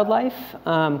displace wildlife.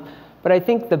 But I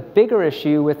think the bigger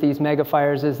issue with these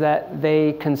megafires is that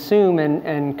they consume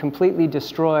and completely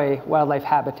destroy wildlife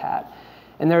habitat.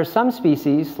 And there are some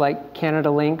species, like Canada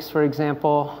lynx, for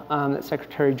example, that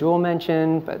Secretary Jewell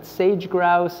mentioned, but sage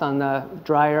grouse on the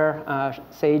drier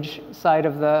sage side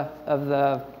of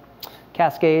the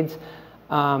Cascades,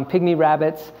 pygmy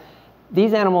rabbits.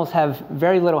 These animals have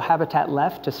very little habitat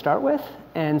left to start with,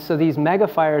 and so these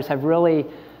megafires have really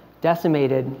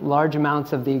decimated large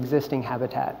amounts of the existing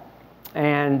habitat.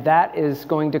 And that is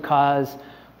going to cause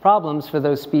problems for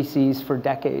those species for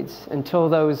decades. Until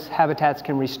those habitats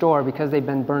can restore, because they've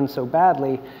been burned so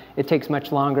badly, it takes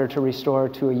much longer to restore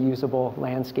to a usable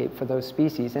landscape for those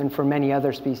species, and for many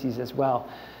other species as well.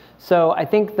 So I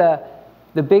think the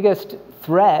biggest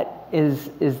threat is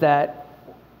that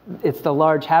it's the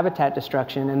large habitat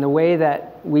destruction, and the way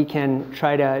that we can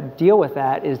try to deal with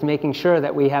that is making sure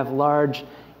that we have large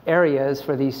areas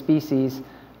for these species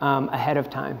ahead of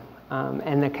time,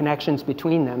 and the connections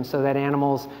between them, so that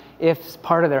animals, if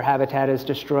part of their habitat is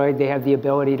destroyed, they have the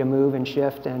ability to move and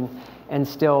shift and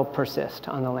still persist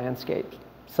on the landscape.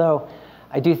 So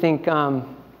I do think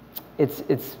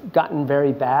it's gotten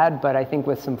very bad, but I think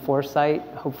with some foresight,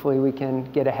 hopefully we can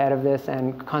get ahead of this,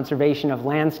 and conservation of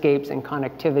landscapes and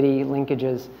connectivity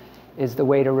linkages is the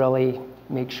way to really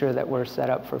make sure that we're set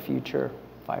up for future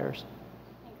fires.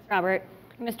 Thanks, Robert.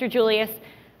 Mr. Julius,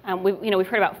 we've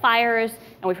heard about fires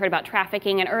and we've heard about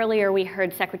trafficking, and earlier we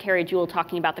heard Secretary Jewell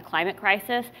talking about the climate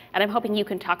crisis, and I'm hoping you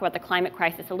can talk about the climate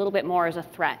crisis a little bit more as a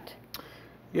threat.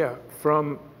 Yeah,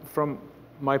 from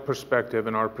my perspective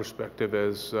and our perspective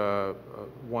as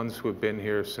ones who have been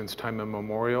here since time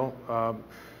immemorial,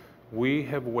 we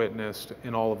have witnessed,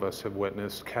 and all of us have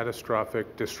witnessed,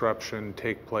 catastrophic disruption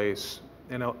take place.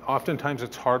 And oftentimes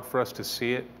it's hard for us to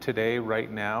see it today,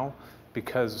 right now,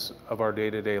 because of our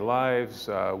day-to-day lives,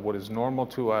 what is normal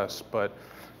to us, but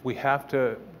we have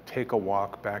to take a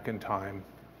walk back in time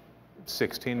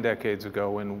 16 decades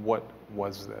ago, and what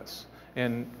was this?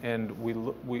 And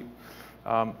we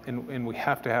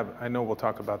have to have, I know we'll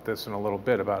talk about this in a little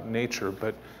bit about nature,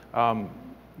 but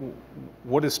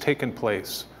what has taken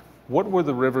place what were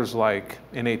the rivers like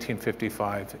in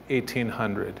 1855,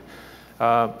 1800?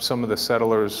 Some of the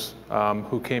settlers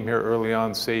who came here early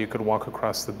on say you could walk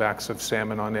across the backs of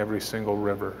salmon on every single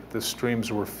river. The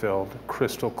streams were filled,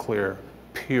 crystal clear,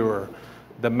 pure.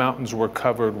 The mountains were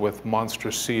covered with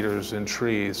monster cedars and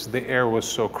trees. The air was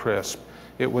so crisp.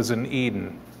 It was an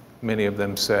Eden, many of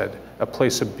them said, a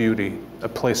place of beauty, a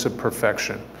place of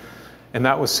perfection. And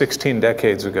that was 16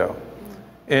 decades ago.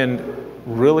 And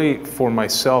really, for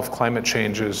myself, climate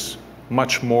change is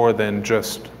much more than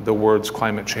just the words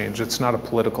climate change. It's not a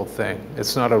political thing.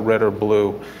 It's not a red or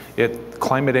blue.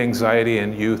 Climate anxiety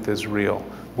in youth is real.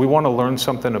 We want to learn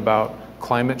something about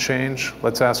climate change.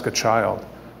 Let's ask a child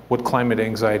what climate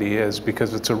anxiety is,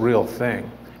 because it's a real thing.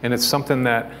 And it's something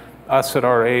that us at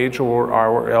our age or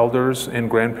our elders and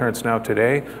grandparents now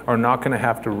today are not going to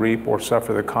have to reap or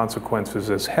suffer the consequences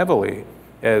as heavily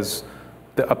as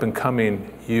the up and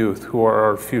coming youth who are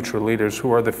our future leaders,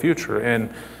 who are the future.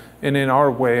 And in our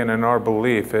way and in our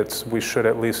belief, we should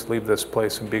at least leave this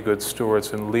place and be good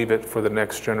stewards and leave it for the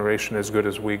next generation as good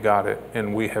as we got it.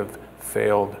 And we have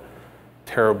failed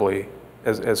terribly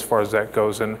as far as that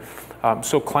goes. And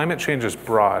so climate change is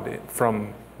broad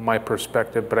from my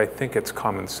perspective, but I think it's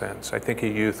common sense. I think a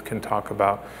youth can talk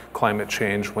about climate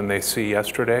change when they see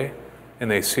yesterday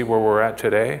and they see where we're at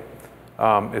today.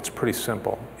 It's pretty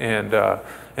simple. And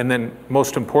then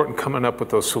most important, coming up with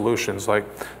those solutions, like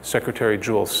Secretary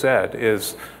Jewell said,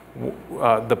 is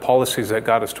the policies that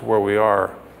got us to where we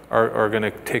are going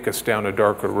to take us down a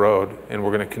darker road, and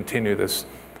we're going to continue this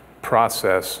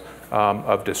process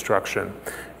of destruction.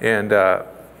 And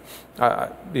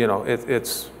you know,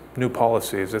 it's new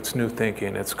policies, it's new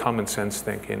thinking, it's common sense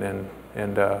thinking,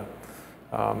 and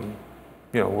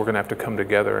you know, we're going to have to come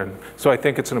together. And so I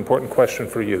think it's an important question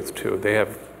for youth too. They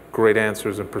have great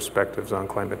answers and perspectives on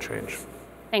climate change.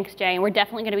 Thanks, Jay. And we're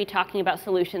definitely going to be talking about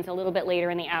solutions a little bit later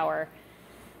in the hour.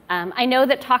 I know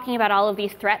that talking about all of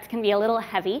these threats can be a little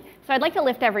heavy, so I'd like to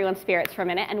lift everyone's spirits for a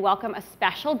minute and welcome a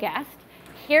special guest.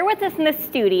 Here with us in the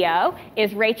studio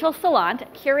is Rachel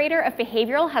Salant, Curator of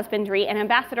Behavioral Husbandry and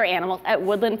Ambassador Animals at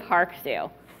Woodland Park Zoo.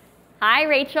 Hi,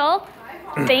 Rachel. Hi,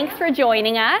 Paula. Thanks for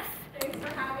joining us. Thanks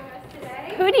for having us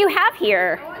today. Who do you have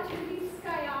here? I want you to meet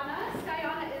Skyana.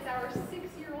 Skyana is our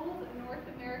 6-year-old North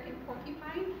American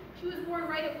porcupine. She was born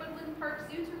right at Woodland Park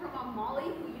Zoo to her mom, Molly, who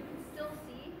you can still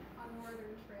see on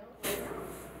Northern Trail right now.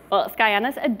 Well,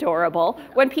 Skyana's adorable.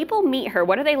 When people meet her,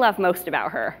 what do they love most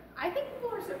about her? I think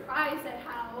people are surprised at how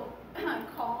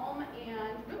calm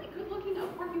and really good-looking a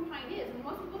porcupine is. When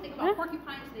most people think about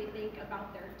porcupines, they think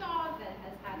about their dog that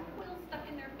has had quills stuck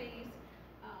in their face.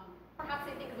 Perhaps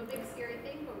they think of a big scary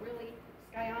thing, but really,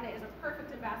 Skyana is a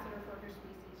perfect ambassador for her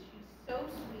species. She's so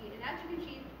sweet, and as you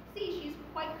can see, she's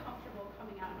quite comfortable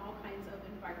coming out in all kinds of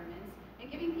environments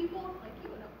and giving people like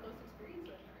you an up-close experience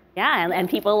with her. Yeah, and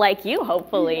people like you,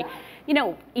 hopefully. Yeah. You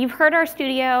know, you've heard our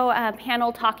studio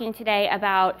panel talking today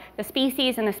about the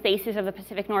species and the spaces of the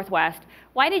Pacific Northwest.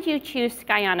 Why did you choose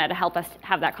Skyana to help us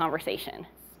have that conversation?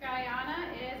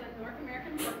 Skyana is a North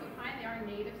American porcupine. They are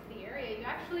native to the area. You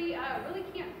actually really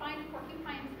can't find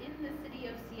porcupines in the city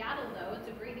of Seattle, though. It's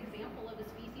a great example of a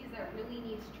species that really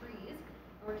needs trees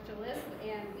or to live,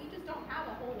 and we just don't have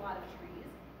a whole lot of trees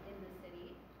in the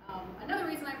city. Another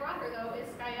reason I brought her, though, is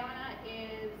Skyana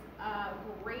is a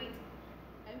great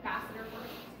ambassador for her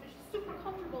species, but she's super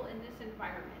comfortable in this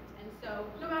environment. And so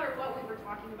no matter what we were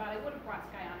talking about, I would have brought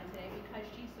Skyana today because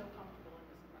she's so comfortable in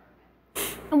this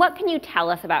environment. And what can you tell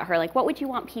us about her? Like, what would you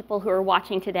want people who are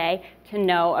watching today to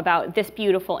know about this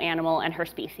beautiful animal and her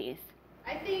species?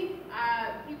 I think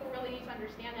people really need to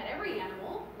understand that every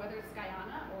animal, whether it's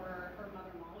Skyana or her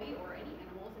mother Molly or any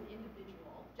animal, is an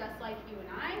individual. Just like you and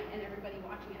I and everybody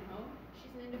watching at home, she's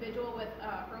an individual with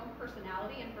her own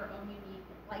personality and her own unique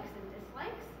likes and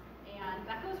dislikes. And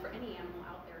that goes for any animal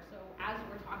out there. So as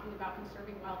we're talking about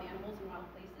conserving wild animals and wild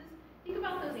places, think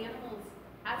about those animals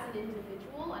as an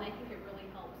individual, and I think it really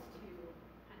helps to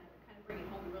kind of bring it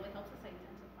home. It really helps us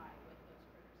identify with those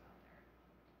critters out there.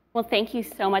 Well, thank you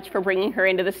so much for bringing her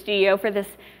into the studio for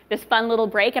this fun little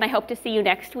break, and I hope to see you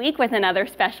next week with another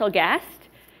special guest.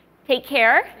 Take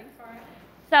care.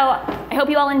 So I hope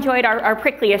you all enjoyed our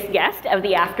prickliest guest of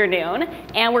the afternoon,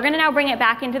 and we're going to now bring it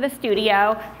back into the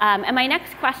studio. And my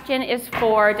next question is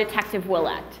for Detective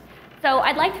Willette. So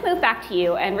I'd like to move back to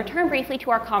you and return briefly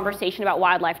to our conversation about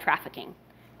wildlife trafficking.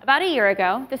 About a year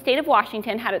ago, the state of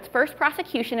Washington had its first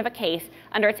prosecution of a case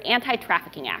under its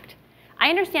Anti-Trafficking Act. I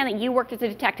understand that you worked as a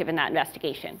detective in that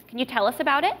investigation. Can you tell us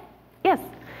about it? Yes.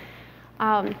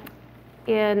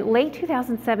 In late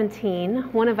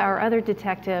 2017, one of our other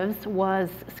detectives was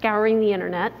scouring the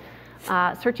internet,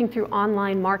 searching through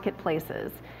online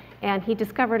marketplaces. and he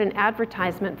discovered an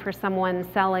advertisement for someone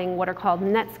selling what are called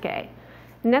netsuke.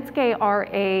 Netsuke are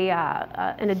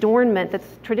an adornment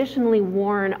that's traditionally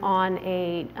worn on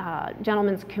a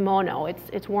gentleman's kimono.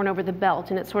 It's worn over the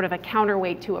belt, and it's sort of a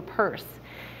counterweight to a purse.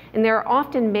 And they're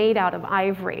often made out of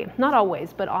ivory, not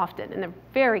always, but often, and they're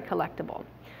very collectible.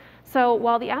 So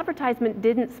while the advertisement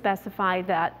didn't specify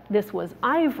that this was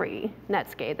ivory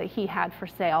netsuke that he had for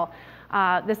sale,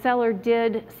 the seller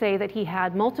did say that he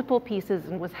had multiple pieces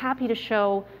and was happy to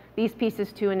show these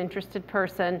pieces to an interested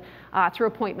person through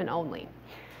appointment only.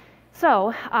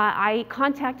 So I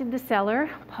contacted the seller,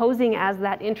 posing as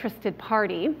that interested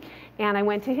party, and I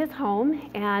went to his home,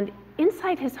 and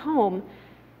inside his home,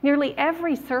 nearly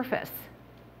every surface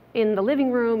in the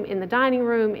living room, in the dining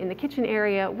room, in the kitchen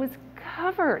area was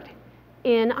covered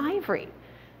in ivory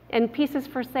and pieces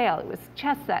for sale. It was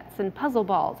chess sets and puzzle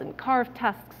balls and carved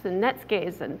tusks and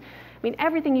netsukes and, I mean,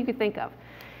 everything you could think of.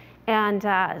 And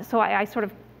so I sort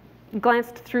of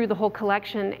glanced through the whole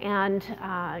collection and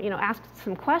asked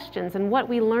some questions. And what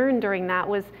we learned during that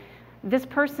was this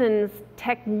person's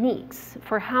techniques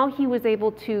for how he was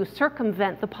able to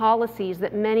circumvent the policies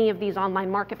that many of these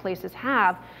online marketplaces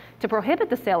have to prohibit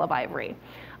the sale of ivory,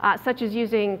 such as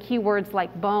using keywords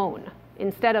like bone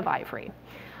instead of ivory.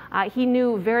 He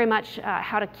knew very much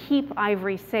how to keep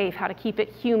ivory safe, how to keep it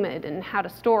humid, and how to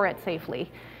store it safely.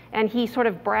 And he sort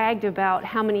of bragged about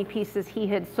how many pieces he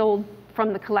had sold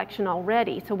from the collection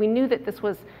already. So we knew that this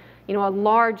was, a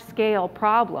large-scale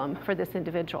problem for this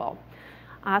individual.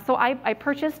 So I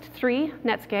purchased 3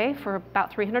 netsuke for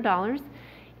about $300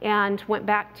 and went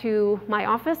back to my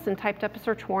office and typed up a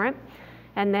search warrant.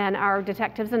 And then our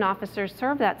detectives and officers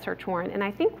served that search warrant. And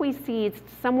I think we seized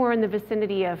somewhere in the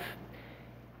vicinity of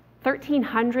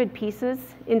 1,300 pieces,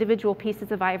 individual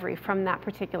pieces of ivory from that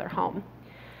particular home.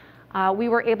 We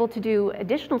were able to do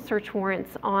additional search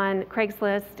warrants on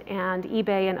Craigslist and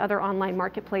eBay and other online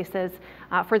marketplaces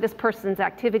for this person's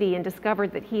activity, and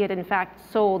discovered that he had in fact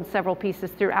sold several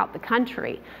pieces throughout the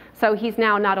country. So he's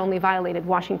now not only violated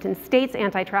Washington State's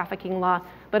anti-trafficking law,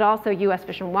 but also U.S.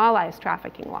 Fish and Wildlife's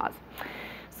trafficking laws.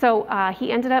 So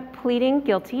he ended up pleading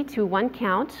guilty to 1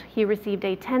 count. He received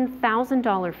a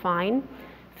 $10,000 fine,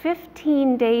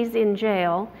 15 days in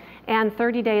jail, and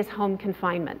 30 days home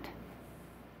confinement.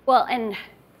 Well, and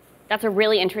that's a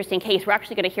really interesting case. We're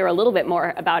actually going to hear a little bit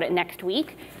more about it next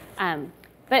week.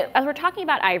 But as we're talking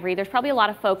about ivory, there's probably a lot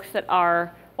of folks that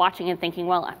are watching and thinking,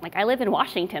 well, like, I live in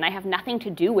Washington, I have nothing to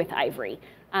do with ivory.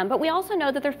 But we also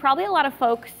know that there's probably a lot of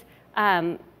folks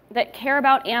that care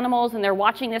about animals, and they're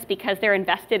watching this because they're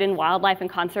invested in wildlife and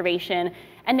conservation.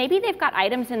 And maybe they've got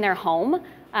items in their home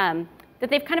that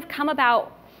they've kind of come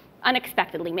about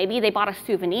unexpectedly. Maybe they bought a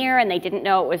souvenir and they didn't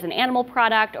know it was an animal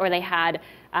product, or they had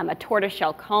a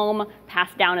tortoiseshell comb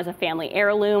passed down as a family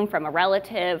heirloom from a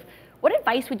relative. What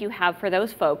advice would you have for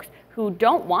those folks who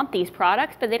don't want these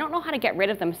products, but they don't know how to get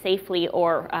rid of them safely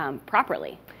or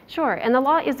properly? Sure, and the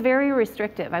law is very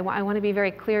restrictive. I want to be very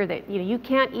clear that you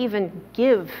can't even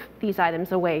give these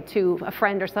items away to a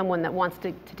friend or someone that wants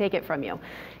to take it from you.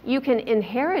 You can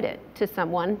inherit it to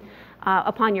someone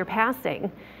upon your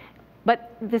passing.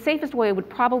 But the safest way would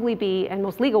probably be, and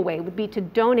most legal way, would be to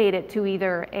donate it to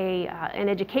either an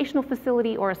educational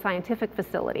facility or a scientific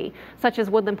facility, such as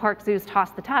Woodland Park Zoo's Toss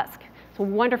the Tusk. It's a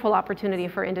wonderful opportunity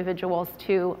for individuals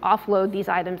to offload these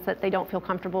items that they don't feel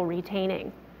comfortable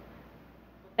retaining.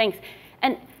 Thanks.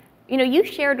 And you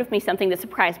shared with me something that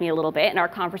surprised me a little bit in our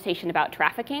conversation about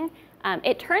trafficking.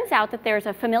 It turns out that there's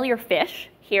a familiar fish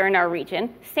here in our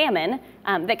region, salmon,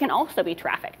 that can also be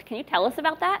trafficked. Can you tell us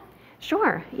about that?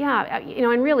 Sure, yeah,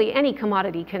 and really any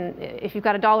commodity can, if you've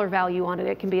got a dollar value on it,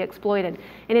 it can be exploited.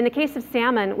 And in the case of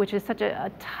salmon, which is such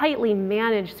a tightly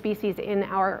managed species in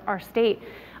our state,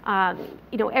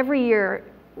 every year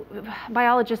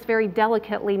biologists very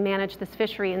delicately manage this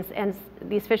fishery and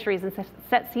these fisheries in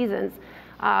set seasons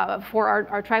for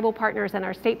our tribal partners and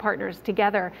our state partners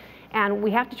together. And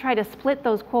we have to try to split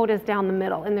those quotas down the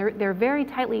middle, and they're very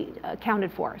tightly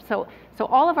accounted for. So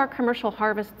all of our commercial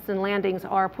harvests and landings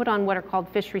are put on what are called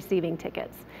fish receiving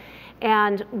tickets.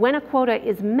 And when a quota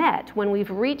is met, when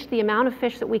we've reached the amount of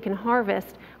fish that we can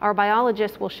harvest, our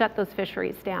biologists will shut those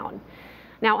fisheries down.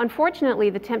 Now,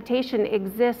 unfortunately, the temptation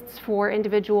exists for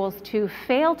individuals to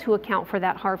fail to account for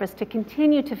that harvest, to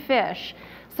continue to fish,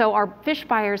 so our fish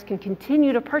buyers can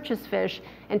continue to purchase fish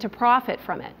and to profit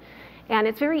from it. And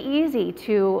it's very easy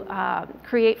to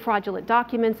create fraudulent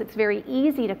documents. It's very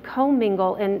easy to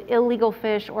commingle an illegal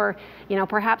fish, or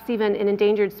perhaps even an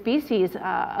endangered species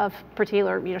of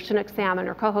particular Chinook salmon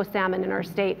or coho salmon in our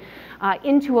state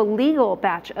into a legal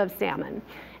batch of salmon.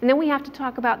 And then we have to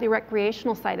talk about the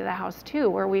recreational side of the house too,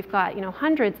 where we've got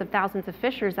hundreds of thousands of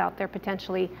fishers out there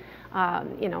potentially,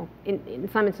 in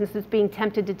some instances being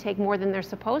tempted to take more than they're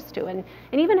supposed to. And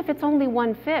even if it's only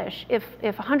one fish, if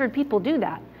 100 people do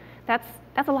that,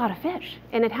 that's a lot of fish,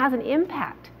 and it has an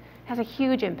impact. It has a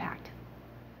huge impact.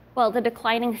 Well, the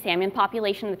declining salmon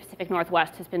population in the Pacific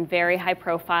Northwest has been very high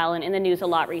profile and in the news a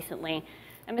lot recently.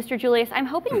 And Mr. Julius, I'm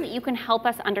hoping that you can help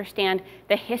us understand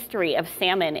the history of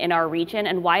salmon in our region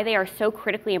and why they are so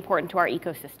critically important to our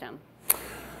ecosystem.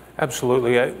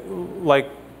 Absolutely. Like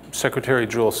Secretary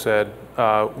Jewell said,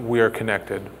 we are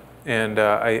connected. And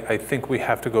I think we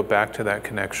have to go back to that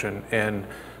connection. And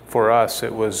for us,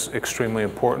 it was extremely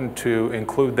important to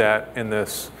include that in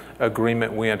this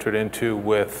agreement we entered into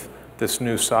with this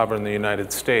new sovereign, the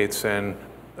United States, and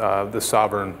the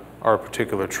sovereign, our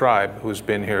particular tribe, who's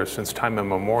been here since time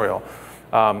immemorial.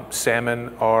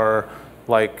 Salmon are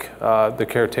like the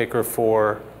caretaker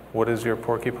for, what is your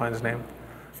porcupine's name?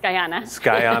 Skyana.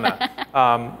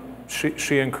 Skyana.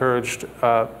 She encouraged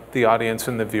the audience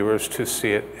and the viewers to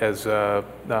see it as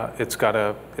it's got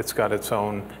its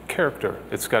own character.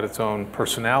 It's got its own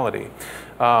personality.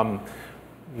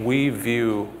 We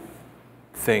view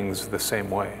things the same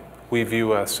way. We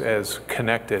view us as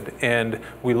connected, and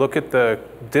we look at the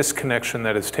disconnection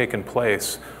that has taken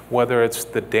place, whether it's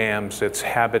the dams, its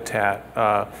habitat,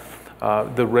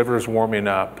 the rivers warming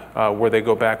up, where they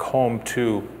go back home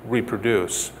to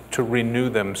reproduce, to renew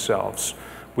themselves.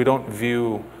 We don't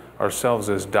view ourselves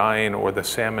as dying or the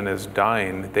salmon as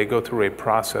dying. They go through a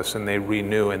process and they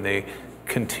renew, and they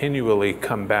continually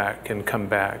come back and come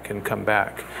back and come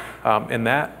back. And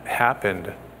that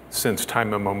happened since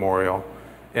time immemorial.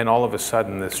 And all of a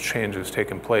sudden, this change has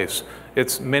taken place.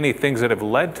 It's many things that have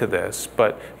led to this,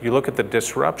 but you look at the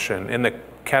disruption and the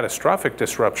catastrophic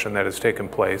disruption that has taken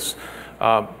place.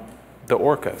 The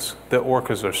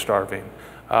orcas are starving.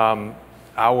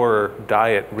 Our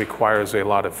diet requires a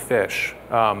lot of fish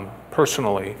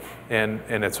personally, and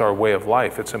it's our way of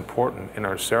life. It's important in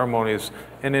our ceremonies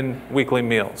and in weekly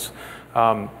meals.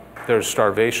 There's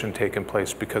starvation taking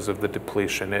place because of the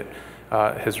depletion. It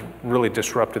has really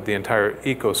disrupted the entire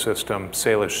ecosystem,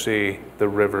 Salish Sea, the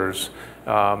rivers,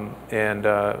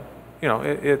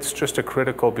 it's just a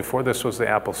critical, before this was the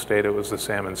apple state, it was the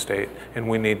salmon state, and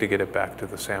we need to get it back to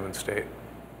the salmon state.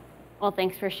 Well,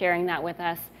 thanks for sharing that with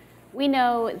us. We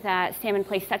know that salmon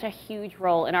plays such a huge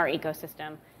role in our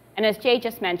ecosystem. And as Jay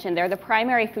just mentioned, they're the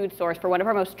primary food source for one of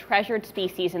our most treasured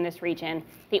species in this region,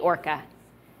 the orca.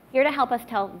 Here to help us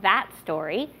tell that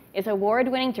story is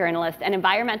award-winning journalist and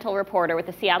environmental reporter with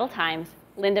the Seattle Times,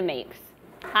 Linda Mapes.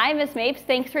 Hi, Ms. Mapes.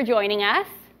 Thanks for joining us.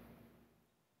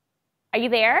 Are you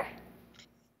there?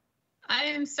 I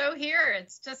am so here.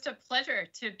 It's just a pleasure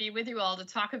to be with you all to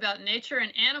talk about nature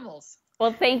and animals.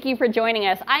 Well, thank you for joining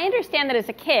us. I understand that as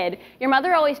a kid, your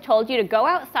mother always told you to go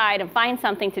outside and find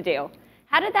something to do.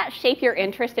 How did that shape your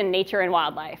interest in nature and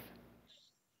wildlife?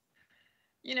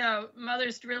 You know,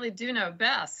 mothers really do know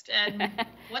best. And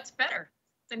what's better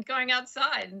than going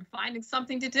outside and finding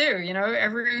something to do? You know,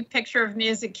 every picture of me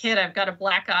as a kid, I've got a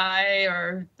black eye,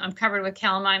 or I'm covered with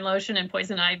calamine lotion and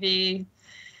poison ivy.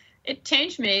 It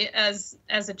changed me as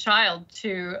a child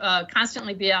to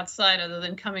constantly be outside other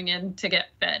than coming in to get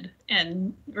fed.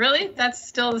 And really, that's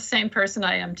still the same person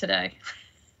I am today.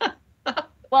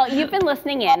 Well, you've been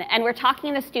listening in, and we're talking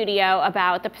in the studio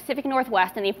about the Pacific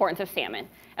Northwest and the importance of salmon.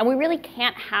 And we really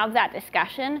can't have that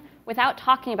discussion without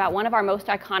talking about one of our most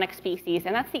iconic species,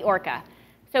 and that's the orca.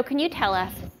 So can you tell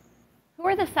us, who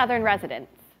are the southern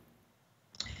residents?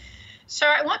 So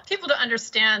I want people to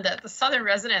understand that the southern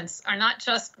residents are not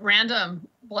just random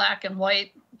black and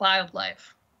white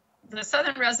wildlife. The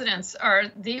southern residents are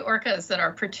the orcas that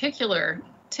are particular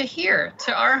to here,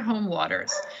 to our home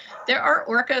waters. There are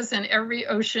orcas in every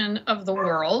ocean of the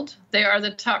world. They are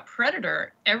the top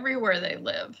predator everywhere they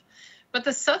live. But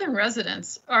the southern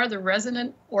residents are the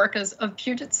resident orcas of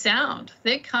Puget Sound.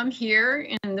 They come here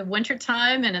in the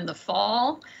wintertime and in the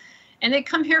fall, and they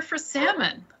come here for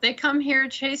salmon. They come here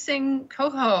chasing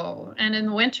coho, and in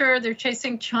the winter, they're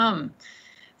chasing chum.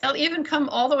 They'll even come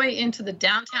all the way into the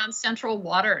downtown central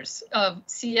waters of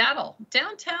Seattle.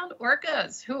 Downtown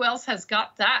orcas, who else has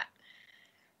got that?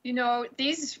 You know,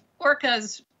 these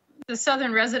orcas, the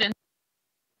southern residents,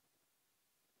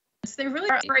 they really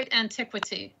are great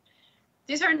antiquity.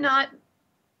 These are not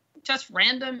just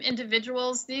random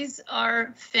individuals. These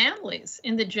are families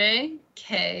in the J,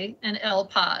 K, and L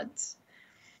pods.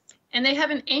 And they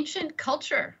have an ancient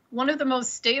culture, one of the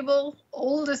most stable,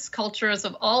 oldest cultures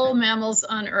of all mammals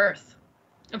on Earth.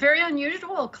 A very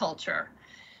unusual culture.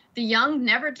 The young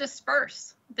never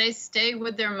disperse. They stay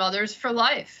with their mothers for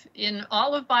life. In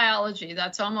all of biology,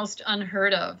 that's almost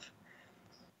unheard of.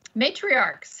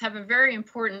 Matriarchs have a very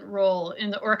important role in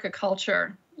the orca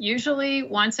culture. Usually,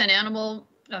 once an animal,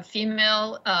 a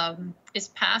female, is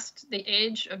past the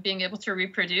age of being able to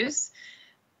reproduce,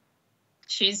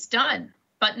 she's done.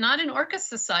 But not in orca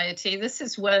society. This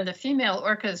is when the female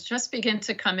orcas just begin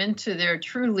to come into their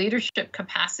true leadership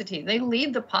capacity. They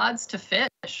lead the pods to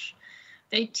fish.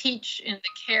 They teach in the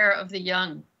care of the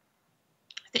young.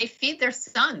 They feed their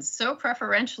sons so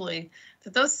preferentially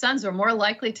that those sons are more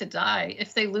likely to die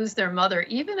if they lose their mother,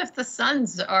 even if the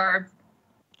sons are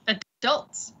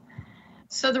adults.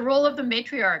 So the role of the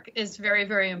matriarch is very,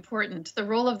 very important. The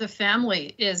role of the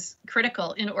family is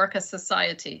critical in orca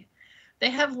society. They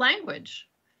have language.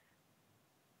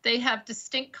 They have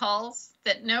distinct calls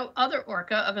that no other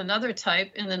orca of another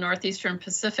type in the northeastern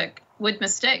Pacific would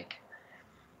mistake.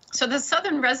 So the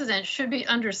southern residents should be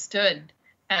understood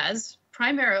as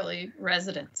primarily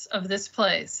residents of this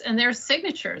place, and they're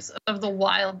signatures of the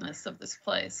wildness of this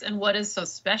place and what is so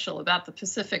special about the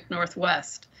Pacific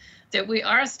Northwest, that we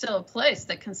are still a place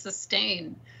that can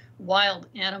sustain wild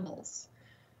animals,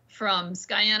 from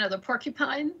Skyana the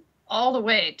porcupine all the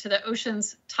way to the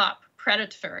ocean's top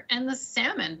predator, and the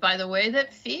salmon, by the way,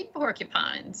 that feed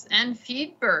porcupines and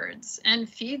feed birds and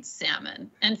feed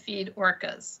salmon and feed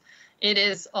orcas. It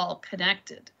is all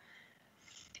connected.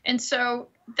 And so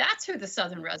that's who the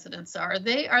southern residents are.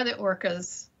 They are the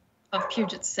orcas of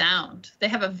Puget Sound. They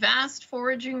have a vast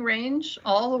foraging range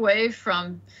all the way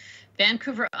from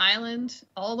Vancouver Island,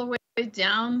 all the way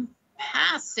down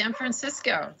past San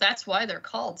Francisco. That's why they're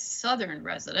called southern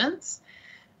residents.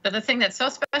 But the thing that's so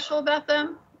special about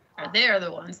them are they are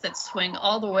the ones that swing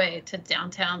all the way to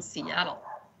downtown Seattle.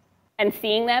 And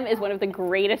seeing them is one of the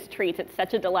greatest treats. It's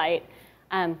such a delight.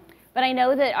 But I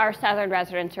know that our southern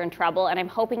residents are in trouble, and I'm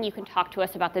hoping you can talk to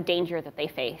us about the danger that they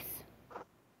face.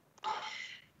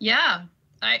 Yeah,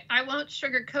 I won't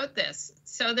sugarcoat this.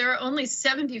 So there are only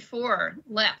 74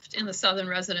 left in the southern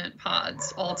resident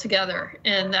pods altogether,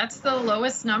 and that's the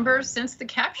lowest number since the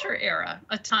capture era,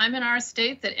 a time in our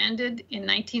state that ended in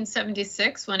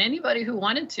 1976 when anybody who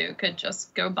wanted to could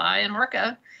just go buy an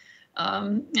orca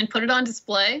and put it on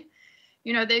display.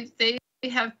 You know, they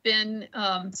have been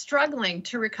struggling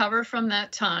to recover from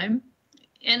that time.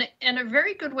 And a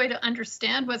very good way to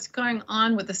understand what's going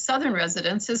on with the southern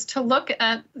residents is to look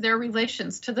at their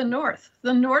relations to the north,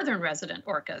 the northern resident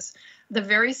orcas. The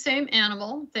very same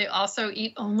animal, they also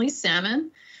eat only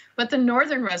salmon, but the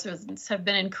northern residents have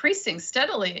been increasing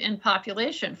steadily in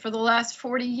population for the last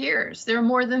 40 years. There are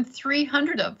more than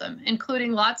 300 of them,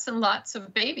 including lots and lots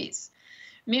of babies.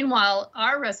 Meanwhile,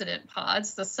 our resident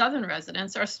pods, the southern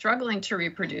residents, are struggling to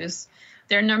reproduce.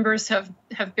 Their numbers have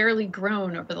barely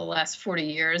grown over the last 40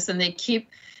 years, and they keep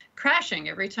crashing.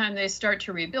 Every time they start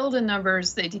to rebuild in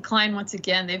numbers, they decline once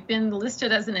again. They've been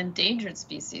listed as an endangered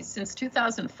species since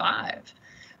 2005.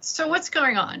 So what's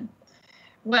going on?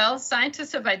 Well,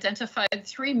 scientists have identified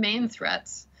three main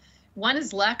threats. One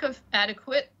is lack of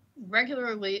adequate,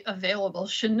 regularly available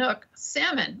Chinook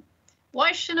salmon.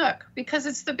 Why Chinook? Because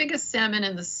it's the biggest salmon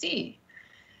in the sea.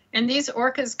 And these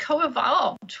orcas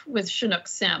co-evolved with Chinook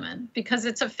salmon because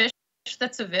it's a fish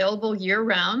that's available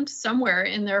year-round somewhere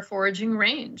in their foraging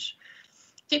range.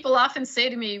 People often say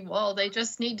to me, well, they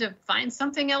just need to find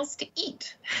something else to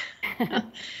eat.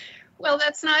 Well,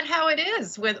 that's not how it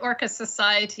is with orca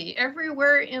society.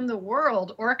 Everywhere in the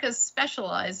world, orcas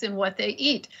specialize in what they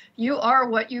eat. You are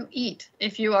what you eat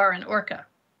if you are an orca.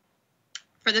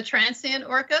 For the transient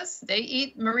orcas, they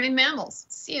eat marine mammals,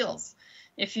 seals.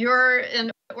 If you're an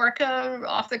orca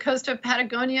off the coast of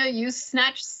Patagonia, you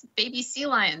snatch baby sea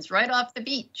lions right off the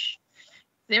beach.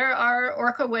 There are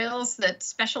orca whales that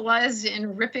specialize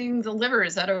in ripping the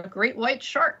livers out of great white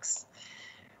sharks.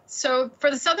 So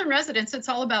for the southern residents, it's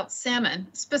all about salmon,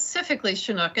 specifically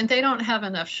Chinook, and they don't have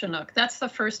enough Chinook. That's the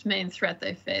first main threat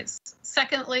they face.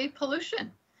 Secondly,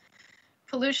 pollution.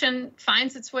 Pollution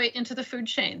finds its way into the food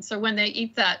chain. So when they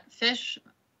eat that fish,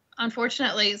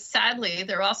 unfortunately, sadly,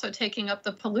 they're also taking up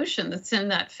the pollution that's in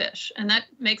that fish, and that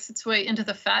makes its way into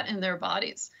the fat in their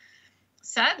bodies.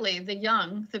 Sadly, the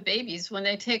young, the babies, when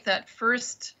they take that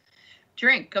first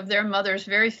drink of their mother's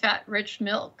very fat-rich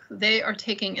milk, they are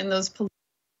taking in those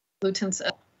pollutants.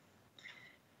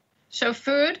 So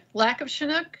food, lack of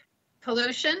Chinook,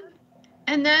 pollution,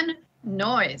 and then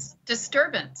noise,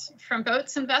 disturbance from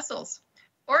boats and vessels.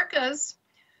 Orcas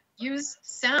use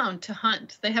sound to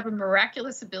hunt. They have a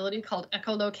miraculous ability called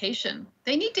echolocation.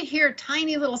 They need to hear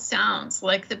tiny little sounds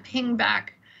like the ping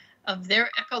back of their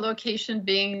echolocation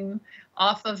being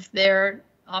off of their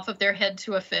head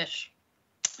to a fish.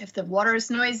 If the water is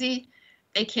noisy,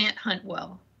 they can't hunt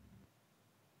well.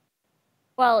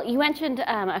 Well, you mentioned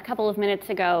a couple of minutes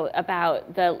ago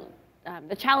about the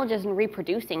challenges in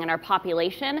reproducing in our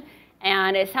population,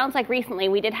 and it sounds like recently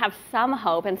we did have some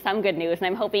hope and some good news, and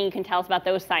I'm hoping you can tell us about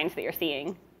those signs that you're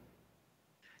seeing.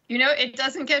 You know, it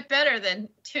doesn't get better than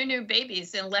 2 new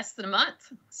babies in less than a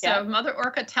month. So yeah. Mother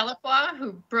Orca Tahlequah,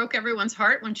 who broke everyone's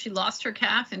heart when she lost her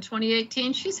calf in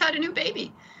 2018, she's had a new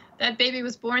baby. That baby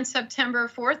was born September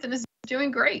 4th and is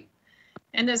doing great.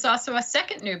 And there's also a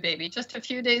second new baby just a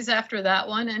few days after that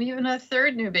one, and even a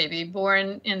third new baby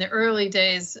born in the early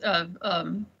days of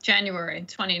January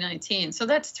 2019. So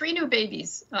that's 3 new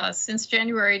babies since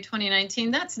January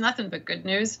 2019. That's nothing but good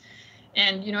news.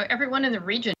 And, you know, everyone in the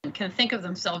region can think of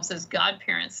themselves as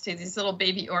godparents to these little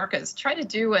baby orcas. Try to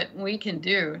do what we can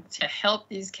do to help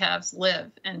these calves live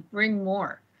and bring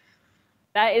more.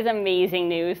 That is amazing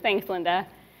news. Thanks, Linda.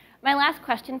 My last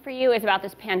question for you is about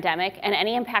this pandemic and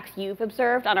any impacts you've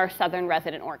observed on our southern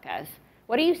resident orcas.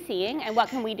 What are you seeing and what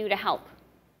can we do to help?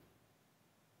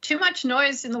 Too much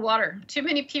noise in the water. Too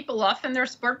many people off in their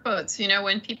sport boats. You know,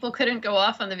 when people couldn't go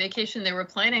off on the vacation they were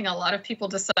planning, a lot of people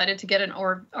decided to get an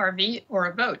RV or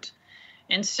a boat.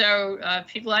 And so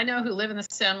people I know who live in the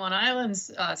San Juan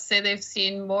Islands say they've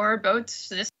seen more boats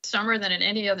this summer than at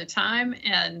any other time,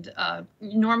 and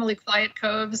normally quiet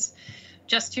coves.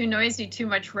 Just too noisy, too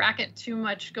much racket, too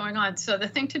much going on. So the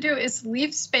thing to do is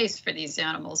leave space for these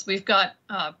animals. We've got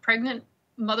pregnant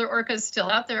mother orcas still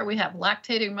out there. We have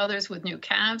lactating mothers with new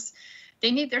calves.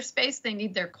 They need their space. They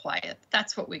need their quiet.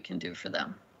 That's what we can do for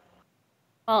them.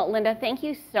 Well, Linda, thank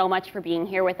you so much for being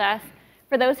here with us.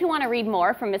 For those who want to read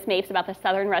more from Ms. Mapes about the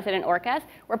southern resident orcas,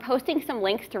 we're posting some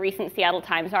links to recent Seattle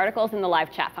Times articles in the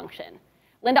live chat function.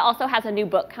 Linda also has a new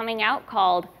book coming out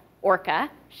called Orca,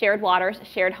 Shared Waters,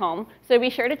 Shared Home, so be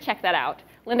sure to check that out.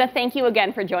 Linda, thank you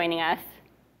again for joining us.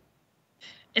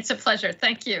 It's a pleasure.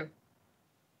 Thank you.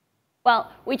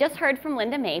 Well, we just heard from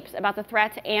Linda Mapes about the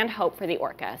threats and hope for the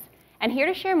orcas. And here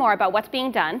to share more about what's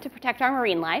being done to protect our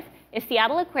marine life is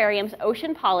Seattle Aquarium's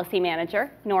Ocean Policy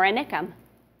Manager, Nora Nickum.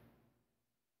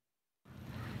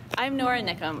 I'm Nora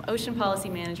Nickum, Ocean Policy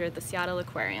Manager at the Seattle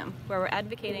Aquarium, where we're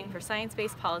advocating for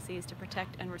science-based policies to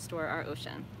protect and restore our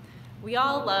ocean. We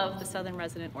all love the southern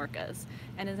resident orcas,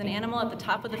 and as an animal at the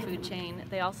top of the food chain,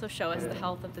 they also show us the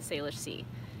health of the Salish Sea.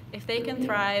 If they can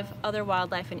thrive, other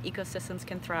wildlife and ecosystems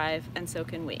can thrive, and so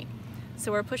can we.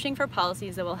 So we're pushing for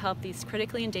policies that will help these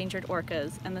critically endangered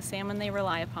orcas and the salmon they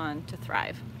rely upon to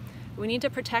thrive. We need to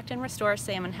protect and restore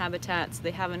salmon habitats so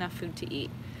they have enough food to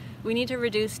eat. We need to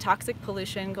reduce toxic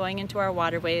pollution going into our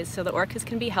waterways so the orcas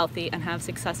can be healthy and have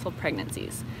successful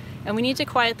pregnancies. And we need to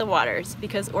quiet the waters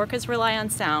because orcas rely on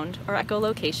sound or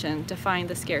echolocation to find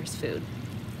the scarce food.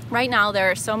 Right now, there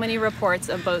are so many reports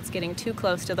of boats getting too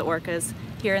close to the orcas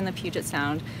here in the Puget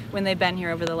Sound when they've been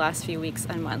here over the last few weeks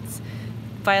and months,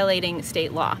 violating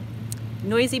state law.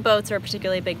 Noisy boats are a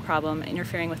particularly big problem,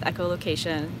 interfering with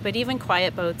echolocation, but even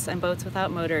quiet boats and boats without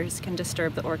motors can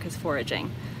disturb the orcas'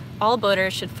 foraging. All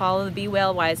boaters should follow the Be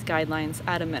Whale Wise guidelines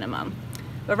at a minimum.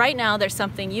 But right now, there's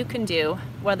something you can do,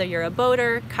 whether you're a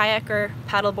boater, kayaker,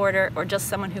 paddleboarder, or just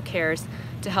someone who cares,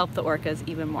 to help the orcas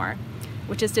even more,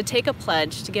 which is to take a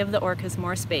pledge to give the orcas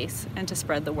more space and to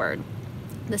spread the word.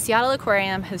 The Seattle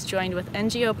Aquarium has joined with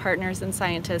NGO partners and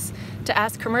scientists to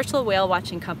ask commercial whale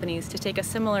watching companies to take a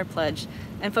similar pledge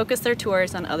and focus their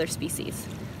tours on other species.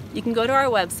 You can go to our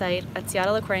website at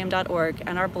seattleaquarium.org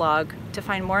and our blog to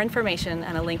find more information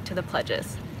and a link to the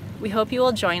pledges. We hope you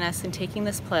will join us in taking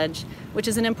this pledge, which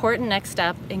is an important next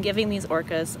step in giving these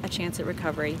orcas a chance at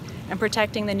recovery and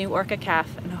protecting the new orca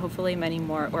calf and hopefully many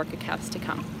more orca calves to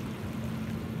come.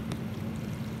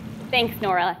 Thanks,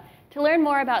 Nora. To learn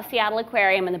more about Seattle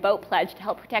Aquarium and the boat pledge to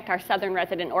help protect our southern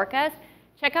resident orcas,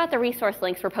 check out the resource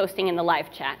links we're posting in the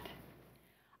live chat.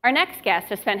 Our next guest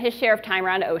has spent his share of time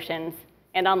around oceans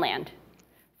and on land.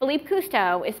 Philippe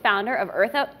Cousteau is founder of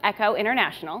EarthEcho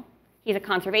International. He's a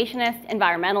conservationist,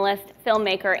 environmentalist,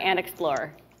 filmmaker, and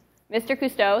explorer. Mr.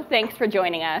 Cousteau, thanks for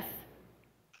joining us.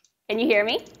 Can you hear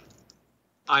me?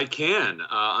 I can.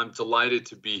 I'm delighted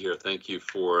to be here. Thank you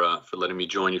for letting me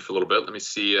join you for a little bit. Let me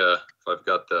see if I've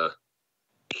got the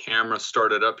camera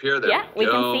started up here. There yeah, we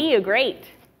can see you. Great.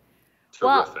 Terrific.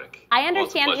 Well, I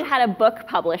understand you had a book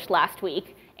published last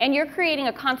week, and you're creating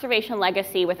a conservation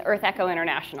legacy with EarthEcho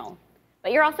International.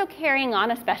 But you're also carrying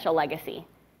on a special legacy.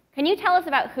 Can you tell us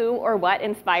about who or what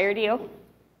inspired you?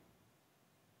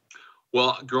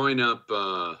 Well, growing up,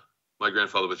 my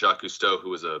grandfather was Jacques Cousteau, who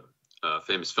was a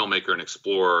famous filmmaker and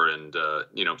explorer, and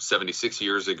 76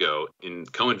 years ago,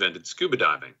 co-invented scuba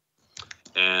diving,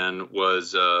 and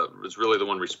was really the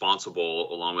one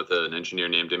responsible, along with an engineer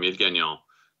named Emile Gagnon,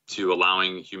 to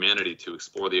allowing humanity to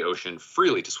explore the ocean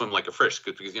freely, to swim like a fish.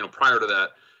 Because prior to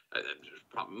that,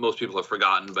 most people have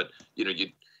forgotten, but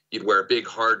you'd wear a big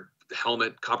hard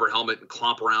helmet, copper helmet, and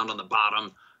clomp around on the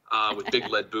bottom with big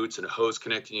lead boots and a hose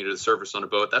connecting you to the surface on a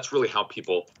boat. That's really how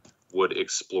people would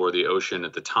explore the ocean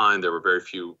at the time. There were very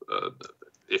few,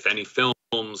 if any,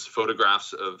 films,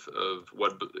 photographs of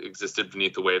what existed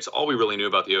beneath the waves. All we really knew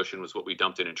about the ocean was what we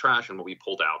dumped in trash and what we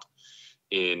pulled out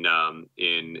in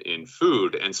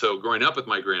food. And so growing up with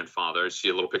my grandfather, I see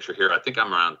a little picture here. I think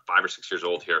I'm around 5 or 6 years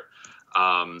old here.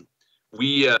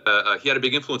 He had a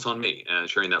big influence on me, and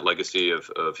sharing that legacy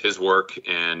of his work,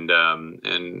 and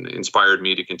inspired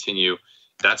me to continue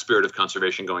that spirit of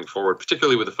conservation going forward,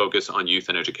 particularly with a focus on youth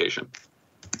and education.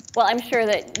 Well, I'm sure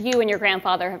that you and your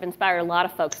grandfather have inspired a lot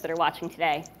of folks that are watching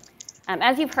today.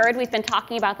 As you've heard, we've been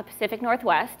talking about the Pacific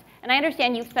Northwest, and I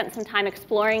understand you've spent some time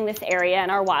exploring this area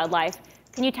and our wildlife.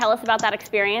 Can you tell us about that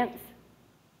experience?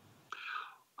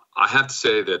 I have to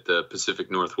say that the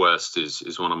Pacific Northwest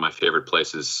is one of my favorite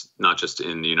places, not just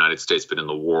in the United States, but in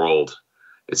the world.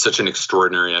 It's such an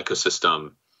extraordinary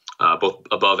ecosystem, both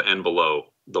above and below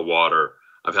the water.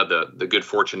 I've had the good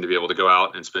fortune to be able to go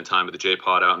out and spend time with the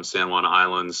J-Pod out in San Juan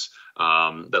Islands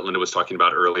that Linda was talking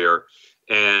about earlier.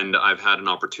 And I've had an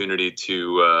opportunity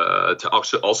to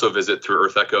also visit through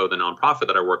EarthEcho, the nonprofit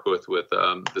that I work with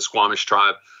the Squamish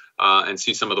tribe, and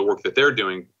see some of the work that they're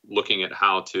doing, looking at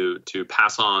how to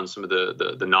pass on some of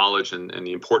the knowledge and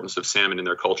the importance of salmon in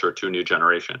their culture to a new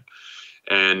generation,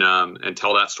 and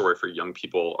tell that story for young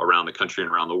people around the country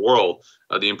and around the world.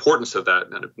 The importance of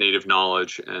that kind of native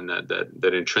knowledge and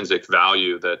that intrinsic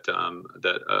value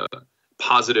that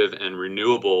positive and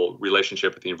renewable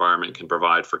relationship with the environment can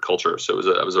provide for culture. So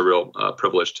it was a real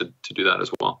privilege to do that as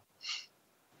well.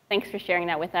 Thanks for sharing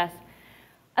that with us.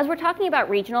 As we're talking about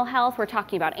regional health, we're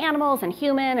talking about animals and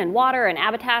human and water and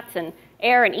habitats and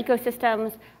air and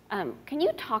ecosystems. Can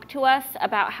you talk to us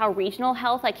about how regional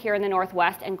health, like here in the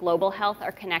Northwest, and global health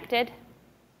are connected?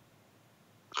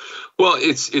 Well,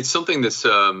 it's something that's,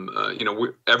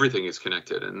 everything is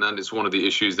connected, and that is one of the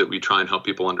issues that we try and help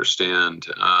people understand.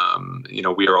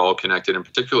 We are all connected, and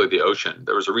particularly the ocean.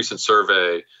 There was a recent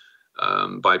survey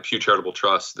by Pew Charitable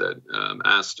Trust that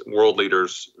asked world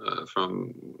leaders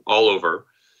from all over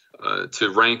to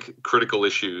rank critical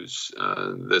issues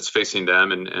that's facing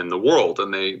them and the world,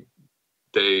 and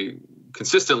they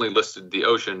consistently listed the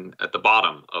ocean at the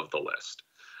bottom of the list.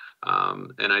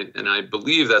 And I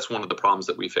believe that's one of the problems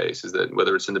that we face, is that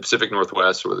whether it's in the Pacific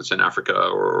Northwest, or whether it's in Africa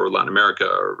or Latin America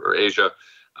or Asia,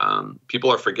 people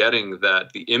are forgetting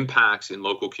that the impacts in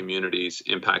local communities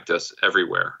impact us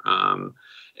everywhere,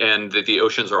 and that the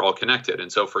oceans are all connected.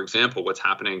 And so, for example, what's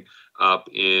happening up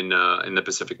in the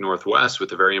Pacific Northwest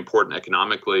with a very important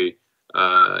economically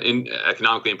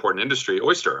important industry,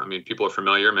 oyster. I mean, people are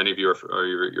familiar. Many of you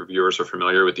your viewers are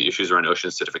familiar with the issues around ocean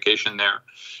acidification there,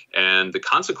 and the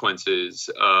consequences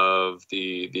of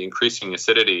the increasing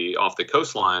acidity off the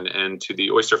coastline and to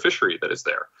the oyster fishery that is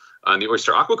there, and the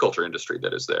oyster aquaculture industry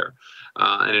that is there.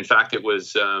 And in fact, it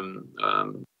was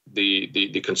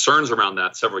the concerns around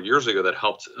that several years ago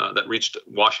that reached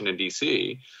Washington,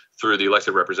 D.C. through the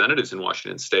elected representatives in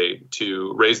Washington State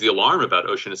to raise the alarm about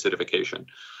ocean acidification.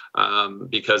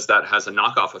 Because that has a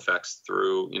knockoff effects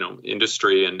through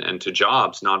industry and to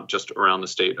jobs, not just around the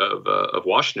state of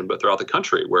Washington, but throughout the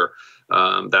country, where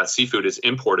that seafood is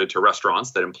imported to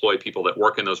restaurants that employ people that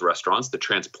work in those restaurants that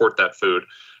transport that food.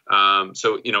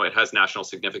 So it has national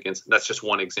significance. That's just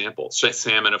one example.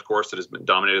 Salmon, of course, that has been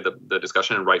dominated the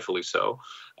discussion, and rightfully so,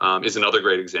 is another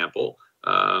great example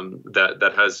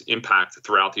that has impact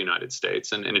throughout the United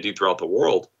States and indeed throughout the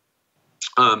world.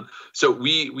 So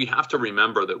we have to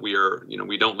remember that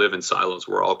we don't live in silos.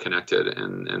 We're all connected,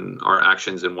 and our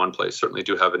actions in one place certainly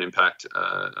do have an impact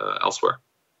elsewhere.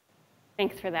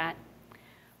 Thanks for that.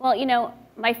 Well,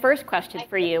 my first question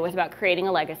for you was about creating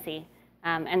a legacy.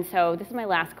 And so this is my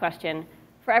last question.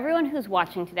 For everyone who's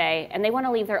watching today and they want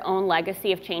to leave their own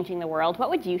legacy of changing the world, what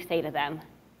would you say to them?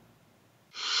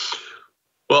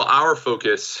 Well, our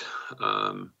focus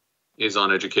is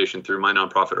on education through my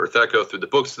nonprofit EarthEcho, through the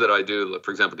books that I do, for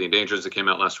example, The Endangered that came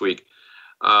out last week,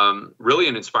 really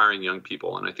in inspiring young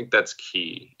people. And I think that's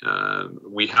key.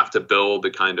 We have to build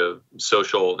the kind of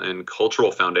social and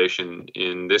cultural foundation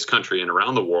in this country and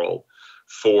around the world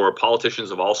for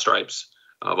politicians of all stripes,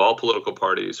 of all political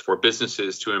parties for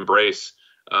businesses to embrace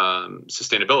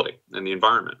sustainability and the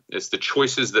environment. It's the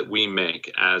choices that we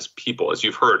make as people. As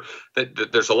you've heard,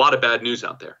 that there's a lot of bad news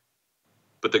out there.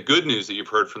 But the good news that you've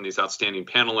heard from these outstanding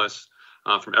panelists,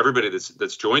 from everybody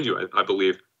that's joined you, I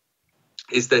believe,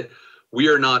 is that we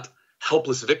are not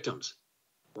helpless victims.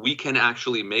 We can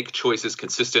actually make choices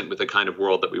consistent with the kind of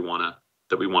world that we want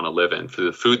to live in, for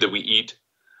the food that we eat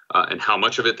and how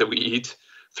much of it that we eat,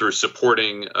 through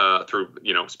supporting,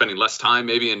 spending less time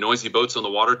maybe in noisy boats on the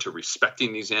water, to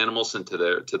respecting these animals and to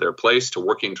their place, to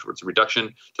working towards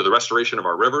the restoration of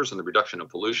our rivers and the reduction of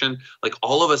pollution. Like,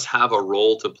 all of us have a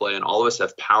role to play, and all of us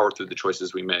have power through the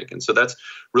choices we make. And so that's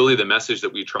really the message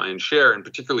that we try and share, and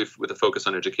particularly with a focus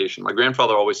on education. My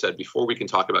grandfather always said, before we can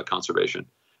talk about conservation,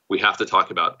 we have to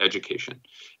talk about education.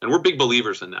 And we're big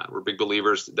believers in that. We're big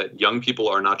believers that young people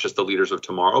are not just the leaders of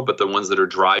tomorrow, but the ones that are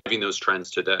driving those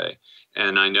trends today.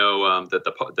 And I know that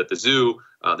the zoo,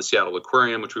 the Seattle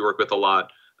Aquarium, which we work with a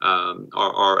lot,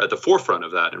 are at the forefront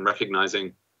of that, and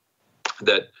recognizing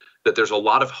that there's a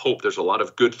lot of hope, there's a lot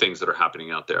of good things that are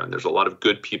happening out there, and there's a lot of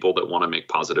good people that want to make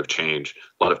positive change,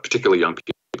 a lot of particularly young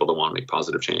people that want to make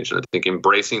positive change. And I think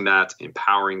embracing that,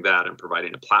 empowering that, and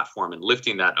providing a platform and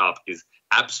lifting that up is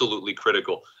absolutely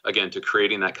critical, again, to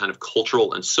creating that kind of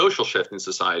cultural and social shift in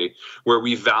society where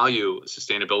we value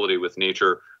sustainability with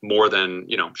nature more than,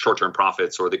 short-term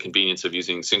profits or the convenience of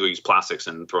using single-use plastics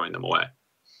and throwing them away.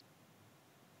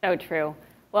 So true.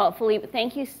 Well, Philippe,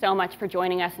 thank you so much for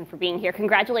joining us and for being here.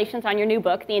 Congratulations on your new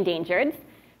book, The Endangered.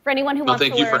 For anyone who wants to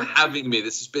learn. Thank you for having me.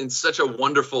 This has been such a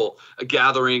wonderful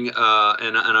gathering, and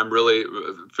I'm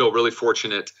feel really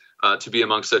fortunate to be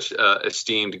among such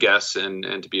esteemed guests and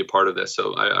to be a part of this.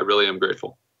 So I really am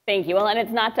grateful. Thank you. Well, and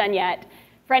it's not done yet.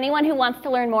 For anyone who wants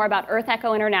to learn more about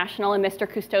EarthEcho International and Mr.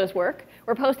 Cousteau's work,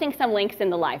 we're posting some links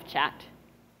in the live chat.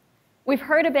 We've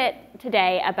heard a bit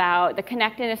today about the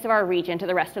connectedness of our region to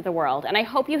the rest of the world, and I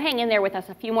hope you hang in there with us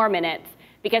a few more minutes,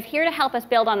 because here to help us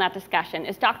build on that discussion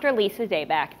is Dr. Lisa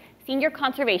Dabek, Senior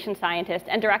Conservation Scientist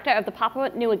and Director of the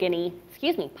Papua New Guinea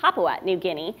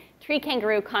Tree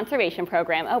Kangaroo Conservation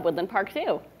Program at Woodland Park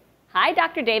Zoo. Hi,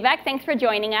 Dr. Dabek. Thanks for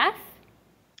joining us.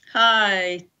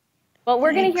 Hi. Well,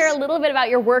 we're going to hear a little bit about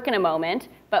your work in a moment,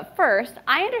 but first,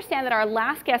 I understand that our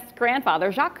last guest's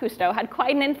grandfather, Jacques Cousteau, had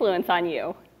quite an influence on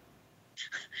you.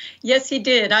 Yes, he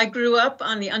did. I grew up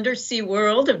on the undersea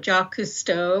world of Jacques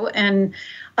Cousteau, and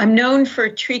I'm known for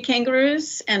tree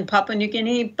kangaroos and Papua New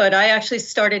Guinea, but I actually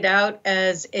started out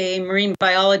as a marine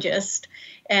biologist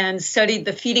and studied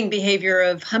the feeding behavior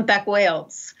of humpback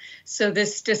whales. So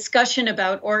this discussion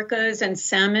about orcas and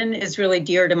salmon is really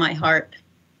dear to my heart.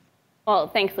 Well,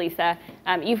 thanks, Lisa.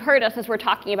 You've heard us as we're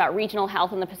talking about regional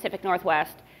health in the Pacific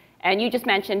Northwest, and you just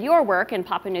mentioned your work in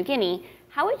Papua New Guinea.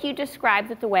 How would you describe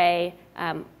the way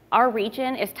our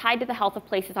region is tied to the health of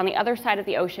places on the other side of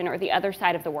the ocean or the other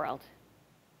side of the world?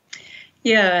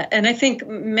 Yeah, and I think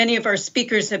many of our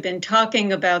speakers have been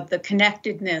talking about the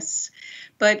connectedness,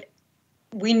 but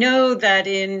we know that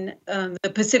in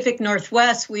the Pacific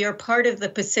Northwest, we are part of the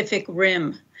Pacific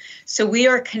Rim. So we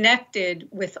are connected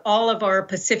with all of our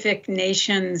Pacific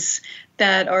nations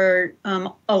that are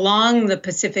along the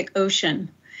Pacific Ocean.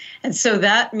 And so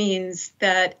that means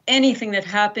that anything that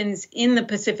happens in the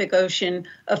Pacific Ocean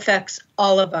affects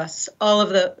all of us, all of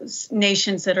the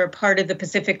nations that are part of the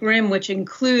Pacific Rim, which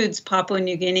includes Papua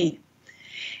New Guinea.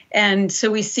 And so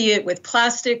we see it with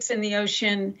plastics in the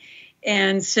ocean.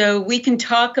 And so we can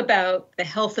talk about the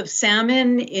health of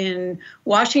salmon in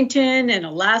Washington, in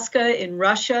Alaska, in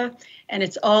Russia, and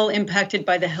it's all impacted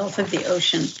by the health of the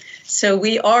ocean. So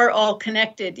we are all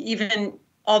connected, even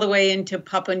all the way into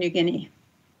Papua New Guinea.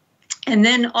 And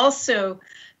then also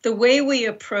the way we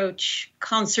approach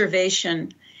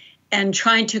conservation and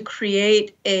trying to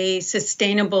create a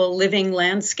sustainable living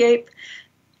landscape.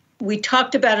 We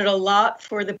talked about it a lot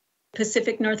for the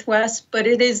Pacific Northwest, but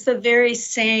it is the very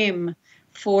same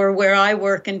for where I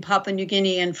work in Papua New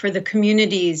Guinea and for the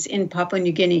communities in Papua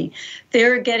New Guinea.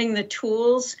 They're getting the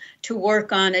tools to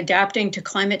work on adapting to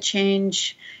climate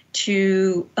change,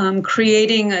 to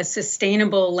creating a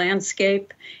sustainable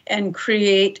landscape and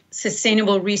create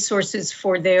sustainable resources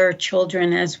for their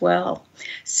children as well.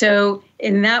 So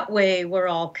in that way, we're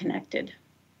all connected.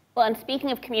 Well, and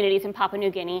speaking of communities in Papua New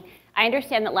Guinea, I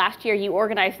understand that last year you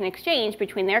organized an exchange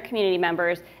between their community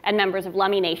members and members of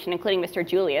Lummi Nation, including Mr.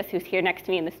 Julius, who's here next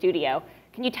to me in the studio.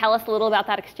 Can you tell us a little about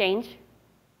that exchange?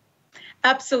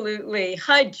 Absolutely.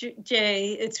 Hi, Jay.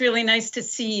 It's really nice to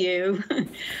see you.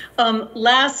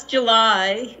 Last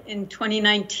July in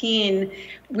 2019,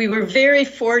 we were very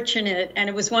fortunate, and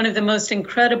it was one of the most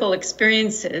incredible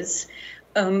experiences.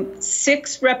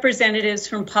 6 representatives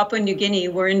from Papua New Guinea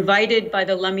were invited by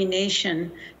the Lummi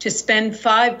Nation to spend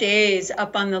 5 days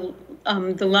up on the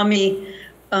Lummi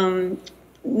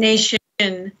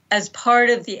Nation as part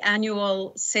of the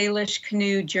annual Salish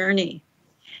canoe journey.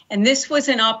 And this was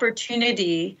an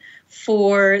opportunity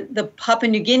for the Papua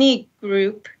New Guinea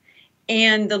group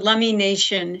and the Lummi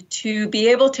Nation to be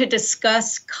able to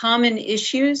discuss common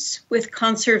issues with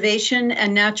conservation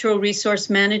and natural resource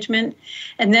management,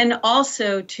 and then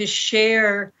also to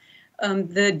share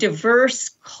the diverse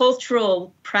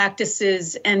cultural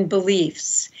practices and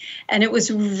beliefs. And it was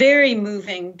very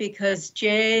moving because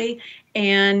Jay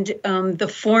and the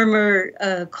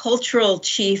former cultural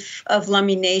chief of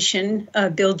Lummi Nation,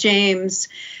 Bill James,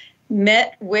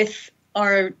 met with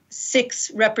our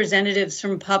 6 representatives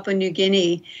from Papua New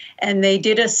Guinea, and they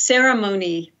did a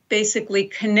ceremony basically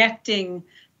connecting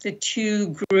the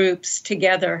 2 groups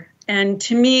together. And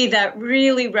to me, that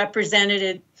really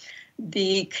represented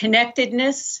the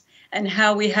connectedness and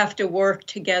how we have to work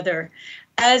together.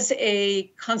 As a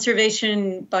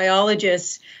conservation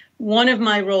biologist, one of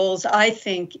my roles, I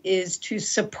think, is to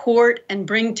support and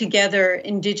bring together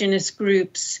indigenous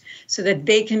groups so that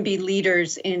they can be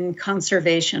leaders in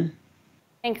conservation.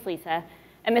 Thanks, Lisa.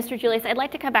 And Mr. Julius, I'd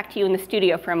like to come back to you in the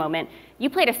studio for a moment. You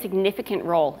played a significant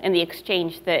role in the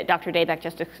exchange that Dr. Dabek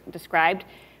just described.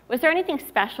 Was there anything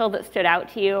special that stood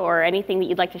out to you or anything that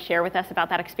you'd like to share with us about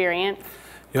that experience?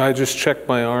 Yeah, I just checked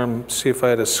my arm, see if I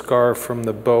had a scar from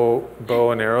the bow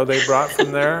and arrow they brought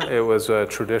from there. It was a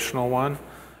traditional one.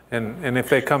 And if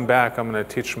they come back, I'm going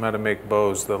to teach them how to make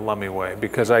bows the Lummi way,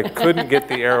 because I couldn't get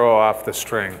the arrow off the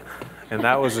string. And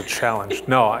that was a challenge.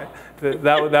 No,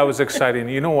 that was exciting.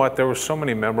 You know what? There were so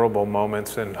many memorable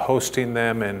moments, and hosting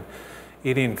them and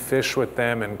eating fish with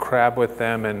them and crab with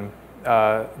them, and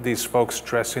these folks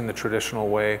dressing the traditional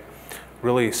way,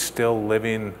 really still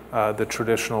living the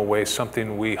traditional way,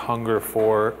 something we hunger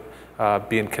for,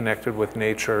 being connected with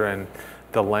nature and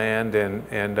the land,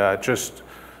 and just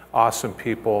awesome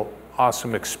people,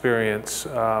 awesome experience,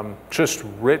 just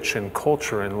rich in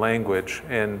culture and language.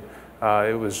 And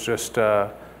it was just,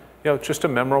 just a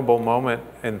memorable moment.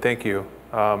 And thank you,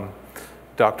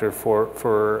 Doctor,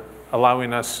 for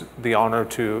allowing us the honor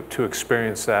to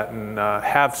experience that and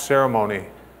have ceremony.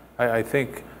 I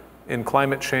think in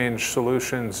climate change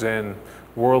solutions and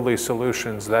worldly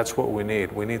solutions, that's what we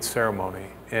need. We need ceremony.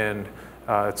 And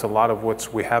it's a lot of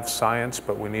we have science,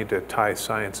 but we need to tie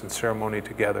science and ceremony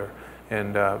together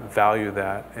and value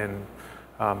that. And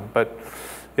but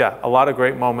yeah, a lot of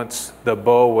great moments. The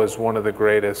bow was one of the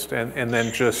greatest. And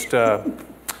then just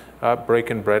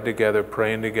breaking bread together,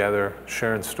 praying together,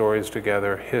 sharing stories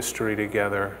together, history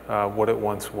together, what it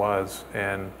once was,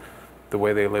 and the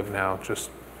way they live now. Just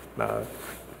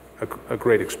a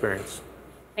great experience.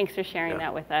 Thanks for sharing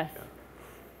that with us. Yeah.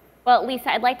 Well,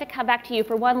 Lisa, I'd like to come back to you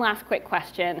for one last quick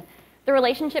question. The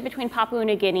relationship between Papua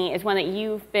New Guinea is one that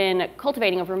you've been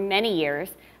cultivating over many years,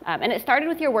 and it started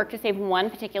with your work to save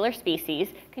one particular species.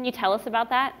 Can you tell us about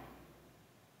that?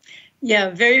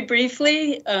 Yeah, very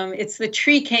briefly, it's the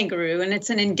tree kangaroo, and it's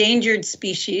an endangered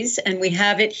species, and we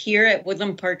have it here at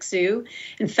Woodland Park Zoo.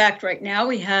 In fact, right now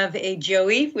we have a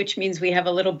joey, which means we have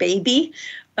a little baby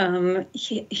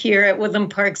here at Woodland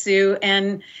Park Zoo,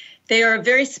 and they are a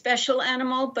very special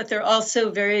animal, but they're also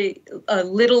very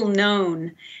little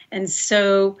known. And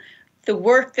so the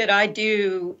work that I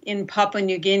do in Papua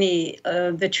New Guinea,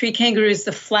 the tree kangaroo is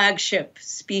the flagship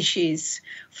species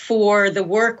for the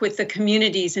work with the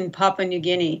communities in Papua New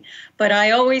Guinea. But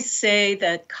I always say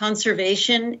that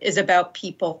conservation is about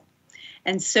people.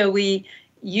 And so we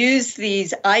use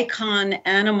these icon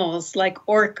animals like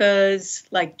orcas,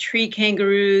 like tree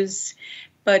kangaroos,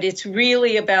 but it's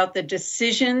really about the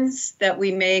decisions that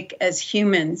we make as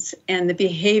humans and the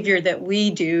behavior that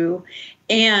we do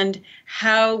and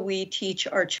how we teach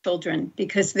our children,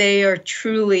 because they are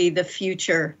truly the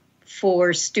future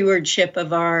for stewardship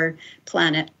of our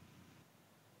planet.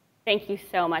 Thank you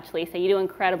so much, Lisa. You do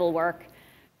incredible work.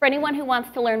 For anyone who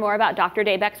wants to learn more about Dr.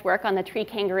 Dabek's work on the Tree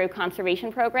Kangaroo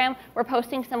Conservation Program, we're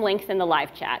posting some links in the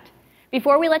live chat.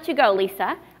 Before we let you go,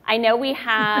 Lisa, I know we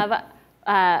have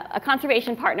a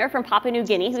conservation partner from Papua New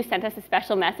Guinea who sent us a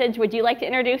special message. Would you like to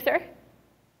introduce her?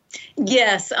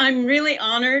 Yes, I'm really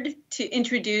honored to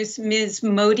introduce Ms.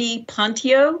 Modi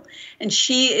Pontio, and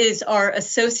she is our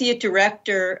Associate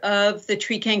Director of the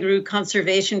Tree Kangaroo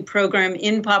Conservation Program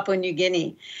in Papua New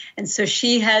Guinea. And so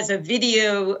she has a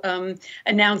video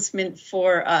announcement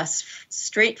for us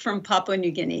straight from Papua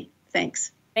New Guinea.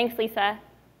 Thanks. Thanks, Lisa.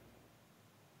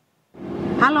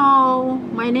 Hello,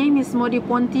 my name is Modi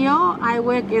Pontio. I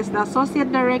work as the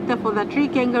Associate Director for the Tree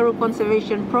Kangaroo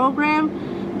Conservation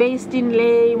Program based in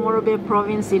Lae, Morobe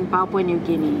Province in Papua New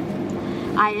Guinea.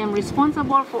 I am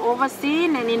responsible for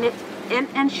overseeing and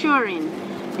ensuring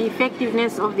the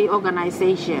effectiveness of the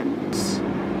organization.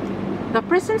 The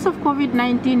presence of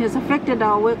COVID-19 has affected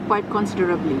our work quite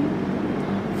considerably.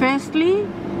 Firstly,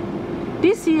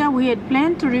 this year we had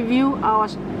planned to review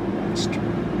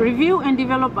and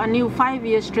develop a new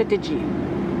 5-year strategy.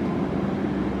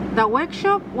 The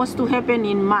workshop was to happen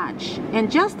in March, and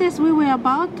just as we were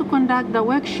about to conduct the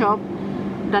workshop,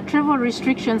 the travel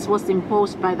restrictions was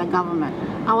imposed by the government.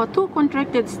 Our 2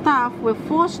 contracted staff were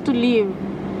forced to leave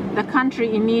the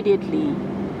country immediately.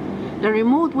 The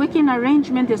remote working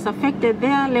arrangement has affected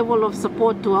their level of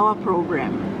support to our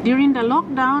program. During the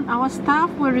lockdown, our staff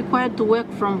were required to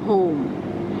work from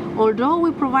home. Although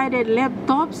we provided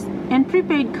laptops and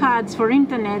prepaid cards for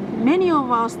internet, many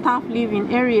of our staff live in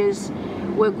areas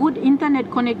where good internet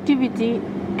connectivity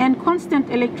and constant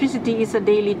electricity is a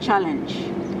daily challenge.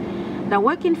 The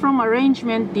working from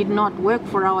arrangement did not work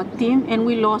for our team and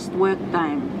we lost work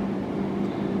time.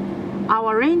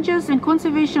 Our rangers and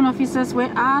conservation officers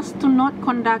were asked to not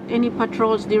conduct any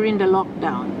patrols during the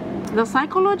lockdown. The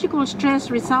psychological stress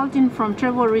resulting from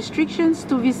travel restrictions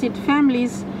to visit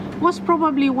families was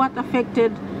probably what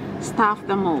affected staff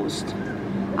the most.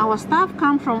 Our staff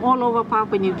come from all over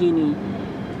Papua New Guinea,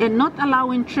 and not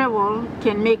allowing travel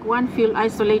can make one feel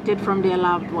isolated from their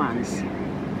loved ones.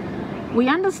 We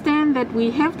understand that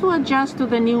we have to adjust to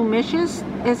the new measures,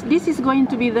 as this is going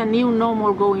to be the new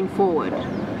normal going forward.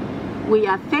 We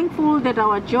are thankful that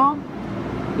our job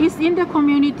is in the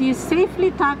communities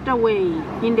safely tucked away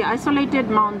in the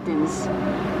isolated mountains.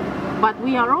 But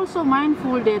we are also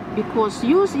mindful that because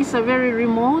use is very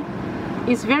remote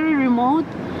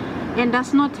and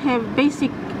does not have basic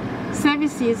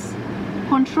services,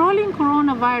 controlling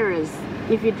coronavirus,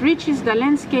 if it reaches the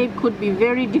landscape, could be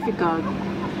very difficult.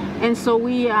 And so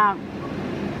we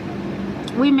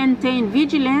maintain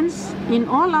vigilance in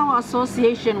all our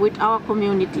association with our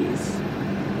communities.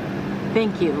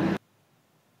 Thank you.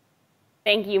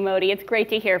 Thank you, Modi. It's great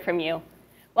to hear from you.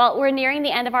 Well, we're nearing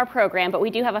the end of our program, but we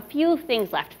do have a few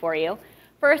things left for you.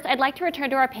 First, I'd like to return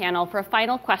to our panel for a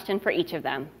final question for each of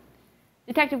them.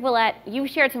 Detective Willette, you've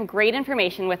shared some great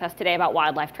information with us today about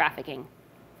wildlife trafficking.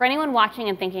 For anyone watching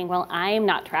and thinking, well, I'm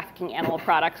not trafficking animal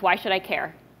products, why should I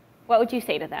care? What would you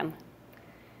say to them?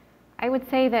 I would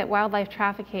say that wildlife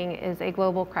trafficking is a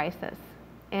global crisis,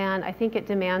 and I think it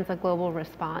demands a global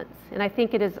response. And I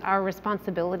think it is our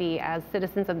responsibility as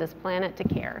citizens of this planet to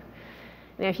care.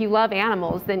 And if you love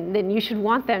animals, then you should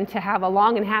want them to have a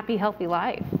long and happy, healthy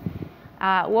life.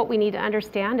 What we need to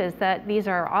understand is that these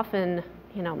are often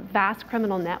vast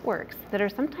criminal networks that are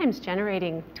sometimes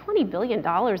generating $20 billion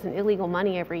in illegal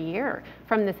money every year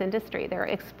from this industry. They're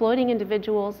exploiting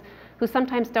individuals who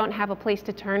sometimes don't have a place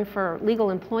to turn for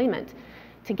legal employment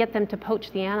to get them to poach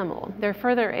the animal. They're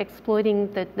further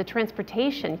exploiting the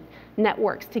transportation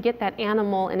networks to get that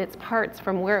animal and its parts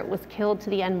from where it was killed to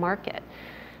the end market.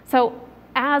 So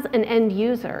as an end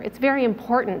user, it's very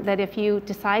important that if you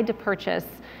decide to purchase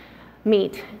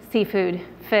meat, seafood,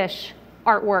 fish,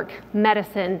 artwork,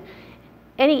 medicine,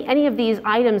 any of these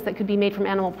items that could be made from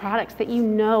animal products, that you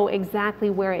know exactly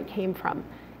where it came from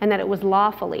and that it was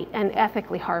lawfully and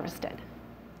ethically harvested.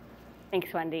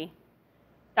 Thanks, Wendy.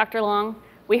 Dr. Long,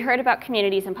 we heard about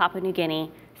communities in Papua New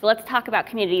Guinea, so let's talk about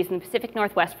communities in the Pacific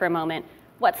Northwest for a moment.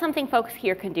 What's something folks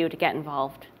here can do to get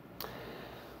involved?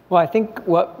 Well, I think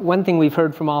one thing we've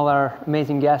heard from all our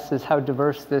amazing guests is how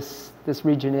diverse this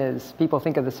region is. People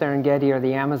think of the Serengeti or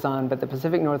the Amazon, but the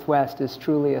Pacific Northwest is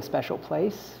truly a special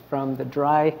place. From the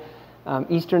dry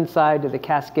eastern side to the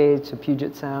Cascades to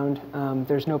Puget Sound,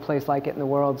 there's no place like it in the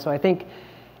world. So I think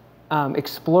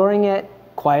exploring it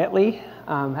quietly,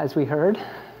 as we heard,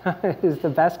 is the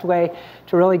best way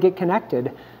to really get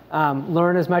connected.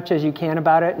 Learn as much as you can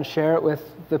about it and share it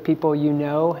with the people you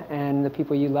know and the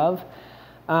people you love.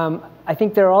 I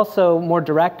think there are also more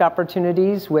direct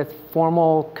opportunities with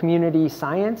formal community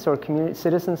science or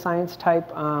citizen science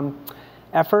type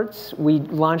efforts. We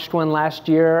launched one last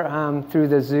year through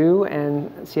the zoo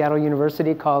and Seattle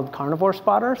University called Carnivore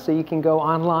Spotter. So you can go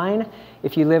online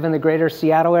if you live in the greater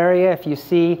Seattle area. If you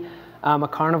see a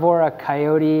carnivore, a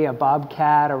coyote, a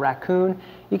bobcat, a raccoon,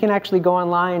 you can actually go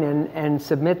online and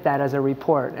submit that as a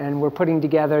report. And we're putting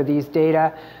together these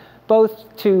data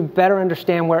both to better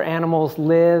understand where animals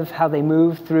live, how they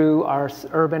move through our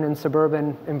urban and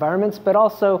suburban environments, but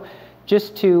also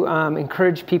just to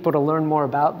encourage people to learn more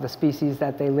about the species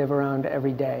that they live around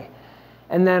every day.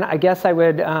 And then I guess I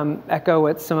would echo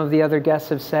what some of the other guests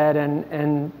have said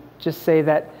and just say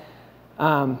that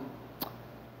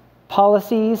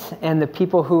policies and the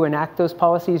people who enact those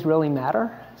policies really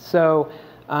matter. So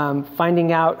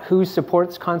finding out who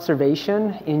supports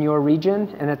conservation in your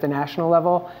region and at the national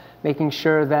level, making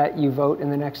sure that you vote in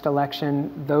the next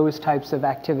election, those types of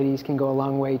activities can go a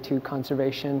long way to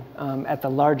conservation at the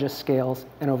largest scales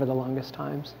and over the longest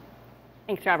times.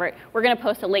 Thanks, Robert. We're going to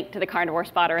post a link to the carnivore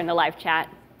spotter in the live chat.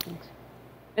 Thanks.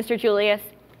 Mr. Julius,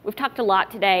 we've talked a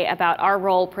lot today about our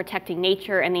role protecting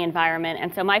nature and the environment,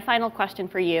 and so my final question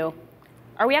for you,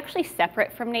 are we actually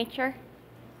separate from nature?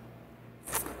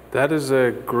 That is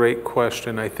a great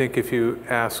question. I think if you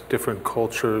ask different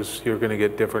cultures, you're going to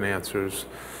get different answers.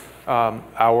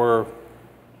 Our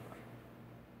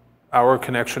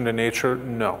connection to nature,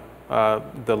 no.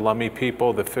 The Lummi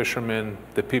people, the fishermen,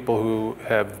 the people who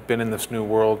have been in this new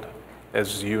world,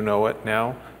 as you know it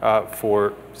now,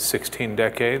 for 16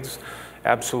 decades,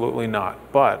 absolutely not.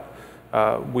 But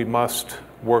we must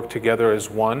work together as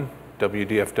one,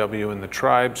 WDFW and the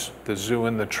tribes, the zoo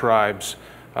and the tribes,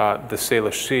 the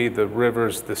Salish Sea, the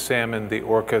rivers, the salmon, the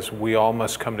orcas, we all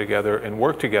must come together and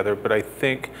work together. But I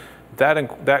think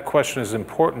that question is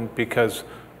important because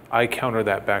I counter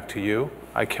that back to you.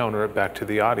 I counter it back to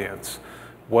the audience.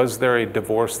 Was there a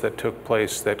divorce that took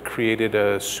place that created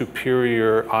a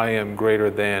superior I am greater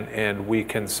than, and we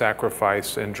can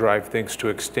sacrifice and drive things to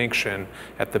extinction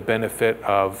at the benefit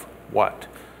of what?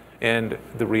 And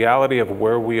the reality of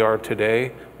where we are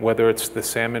today, whether it's the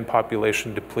salmon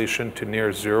population depletion to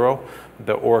near zero,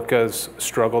 the orcas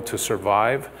struggle to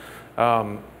survive,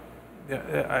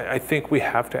 I think we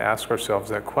have to ask ourselves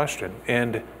that question.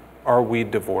 And are we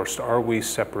divorced? Are we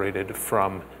separated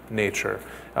from nature?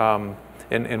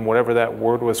 And whatever that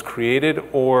word was created,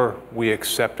 or we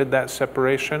accepted that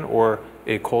separation, or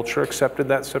a culture accepted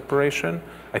that separation,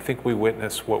 I think we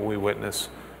witness what we witness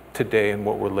today and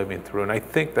what we're living through. And I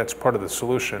think that's part of the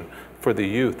solution for the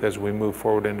youth as we move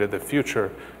forward into the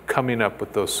future, coming up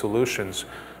with those solutions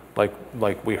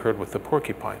like we heard with the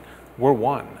porcupine. We're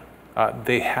one.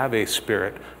 They have a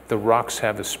spirit. The rocks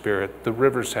have a spirit. The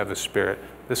rivers have a spirit.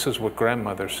 This is what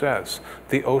grandmother says.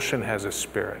 The ocean has a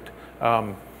spirit.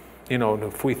 You know, and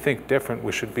if we think different,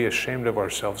 we should be ashamed of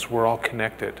ourselves. We're all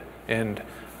connected. And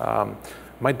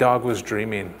my dog was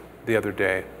dreaming the other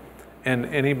day. And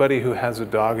anybody who has a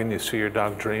dog and you see your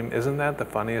dog dream, isn't that the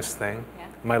funniest thing? Yeah.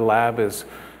 My lab is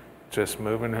just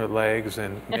moving her legs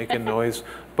and making noise.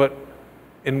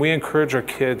 And we encourage our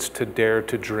kids to dare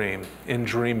to dream and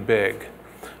dream big.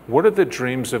 What are the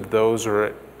dreams of those who are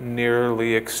at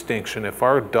nearly extinction? If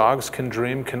our dogs can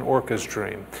dream, can orcas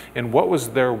dream? And what was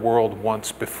their world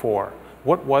once before?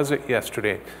 What was it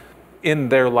yesterday in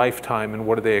their lifetime, and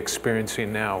what are they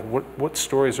experiencing now? What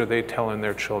stories are they telling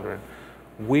their children?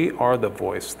 We are the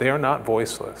voice. They are not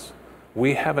voiceless.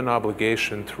 We have an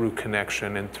obligation through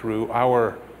connection and through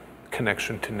our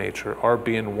connection to nature, our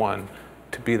being one,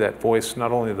 to be that voice,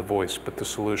 not only the voice, but the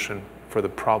solution for the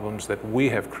problems that we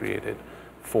have created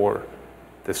for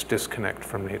this disconnect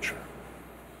from nature.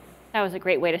 That was a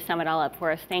great way to sum it all up for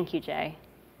us. Thank you, Jay.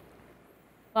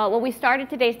 Well, when we started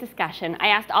today's discussion, I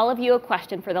asked all of you a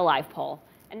question for the live poll.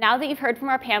 And now that you've heard from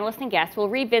our panelists and guests, we'll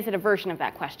revisit a version of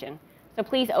that question. So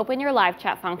please open your live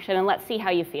chat function and let's see how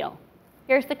you feel.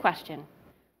 Here's the question.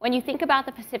 When you think about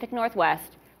the Pacific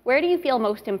Northwest, where do you feel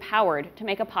most empowered to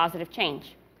make a positive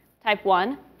change? Type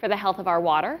 1 for the health of our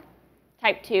water,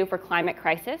 Type 2 for climate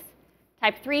crisis,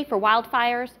 Type 3 for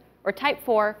wildfires, or Type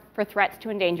 4 for threats to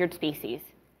endangered species.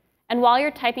 And while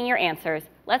you're typing your answers,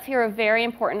 let's hear a very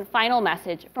important final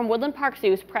message from Woodland Park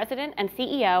Zoo's President and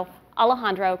CEO,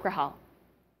 Alejandro Grajal.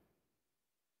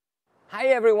 Hi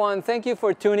everyone, thank you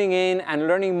for tuning in and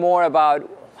learning more about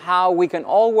how we can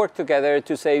all work together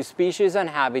to save species and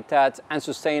habitats and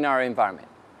sustain our environment.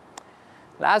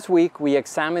 Last week, we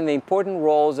examined the important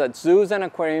roles that zoos and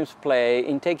aquariums play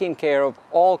in taking care of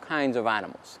all kinds of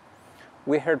animals.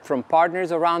 We heard from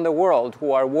partners around the world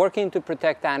who are working to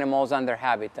protect animals and their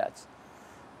habitats.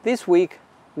 This week,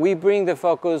 we bring the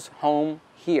focus home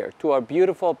here to our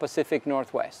beautiful Pacific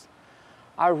Northwest.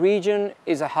 Our region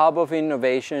is a hub of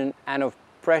innovation and of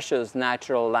precious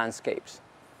natural landscapes.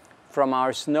 From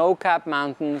our snow-capped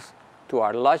mountains to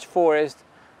our lush forest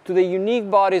to the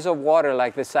unique bodies of water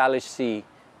like the Salish Sea,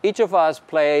 each of us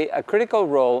play a critical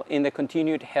role in the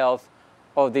continued health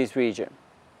of this region.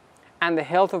 And the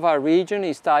health of our region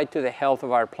is tied to the health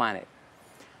of our planet.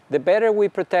 The better we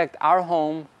protect our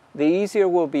home, the easier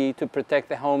it will be to protect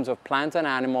the homes of plants and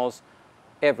animals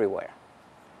everywhere.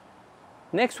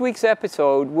 Next week's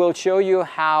episode will show you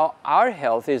how our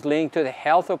health is linked to the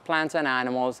health of plants and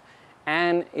animals,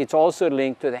 and it's also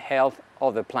linked to the health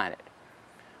of the planet.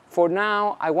 For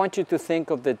now, I want you to think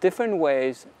of the different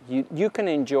ways you can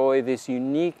enjoy this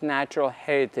unique natural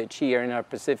heritage here in our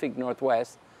Pacific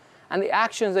Northwest, and the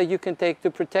actions that you can take to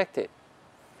protect it.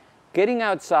 Getting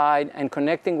outside and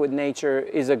connecting with nature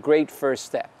is a great first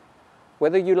step.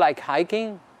 Whether you like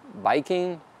hiking,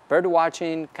 biking, bird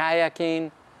watching,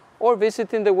 kayaking, or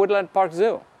visiting the Woodland Park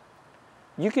Zoo,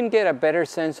 you can get a better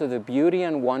sense of the beauty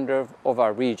and wonder of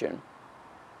our region.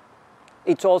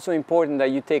 It's also important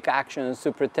that you take actions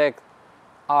to protect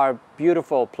our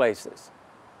beautiful places.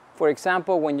 For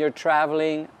example, when you're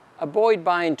traveling, avoid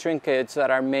buying trinkets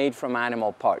that are made from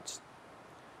animal parts.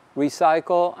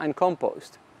 Recycle and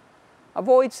compost.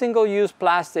 Avoid single-use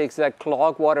plastics that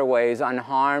clog waterways and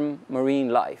harm marine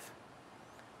life.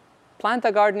 Plant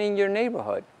a garden in your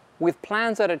neighborhood with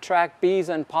plants that attract bees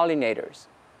and pollinators.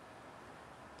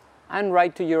 And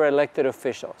write to your elected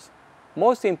officials.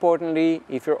 Most importantly,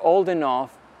 if you're old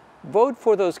enough, vote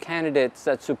for those candidates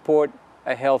that support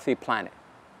a healthy planet.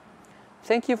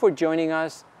 Thank you for joining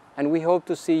us, and we hope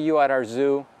to see you at our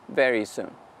zoo very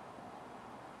soon.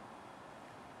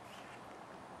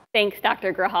 Thanks,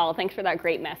 Dr. Grahal. Thanks for that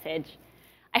great message.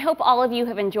 I hope all of you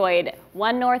have enjoyed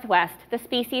One Northwest, the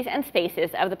species and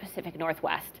spaces of the Pacific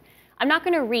Northwest. I'm not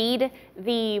going to read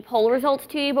the poll results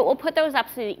to you, but we'll put those up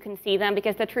so that you can see them,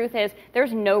 because the truth is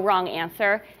there's no wrong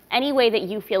answer. Any way that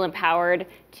you feel empowered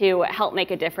to help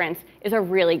make a difference is a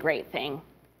really great thing.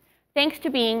 Thanks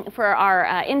for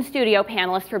our in-studio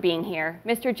panelists for being here,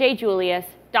 Mr. J. Julius,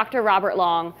 Dr. Robert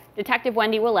Long, Detective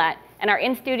Wendy Willette, and our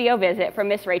in-studio visit from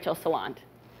Miss Rachel Salant.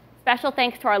 Special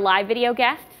thanks to our live video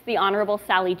guests, the Honorable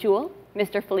Sally Jewell,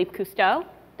 Mr. Philippe Cousteau,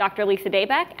 Dr. Lisa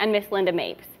Dabek, and Miss Linda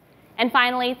Mapes. And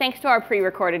finally, thanks to our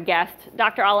pre-recorded guests,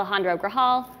 Dr. Alejandro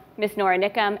Grajal, Miss Nora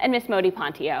Nickham, and Miss Modi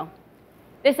Pontio.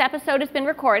 This episode has been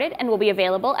recorded and will be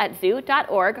available at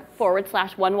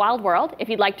zoo.org/onewildworld if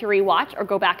you'd like to rewatch or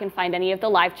go back and find any of the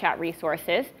live chat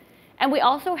resources. And we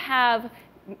also have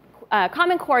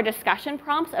Common Core discussion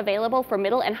prompts available for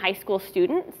middle and high school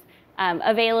students,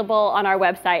 available on our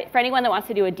website for anyone that wants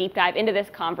to do a deep dive into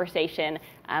this conversation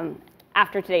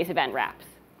after today's event wraps.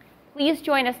 Please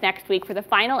join us next week for the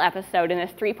final episode in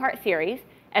this 3-part series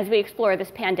as we explore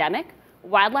this pandemic,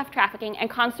 wildlife trafficking, and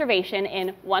conservation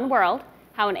in One World,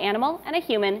 how an animal and a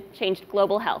human changed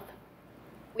global health.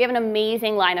 We have an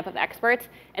amazing lineup of experts,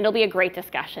 and it'll be a great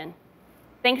discussion.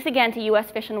 Thanks again to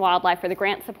U.S. Fish and Wildlife for the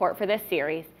grant support for this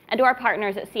series, and to our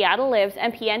partners at Seattle Lives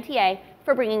and PNTA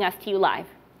for bringing us to you live.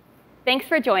 Thanks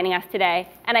for joining us today,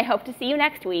 and I hope to see you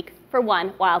next week for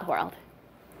One Wild World.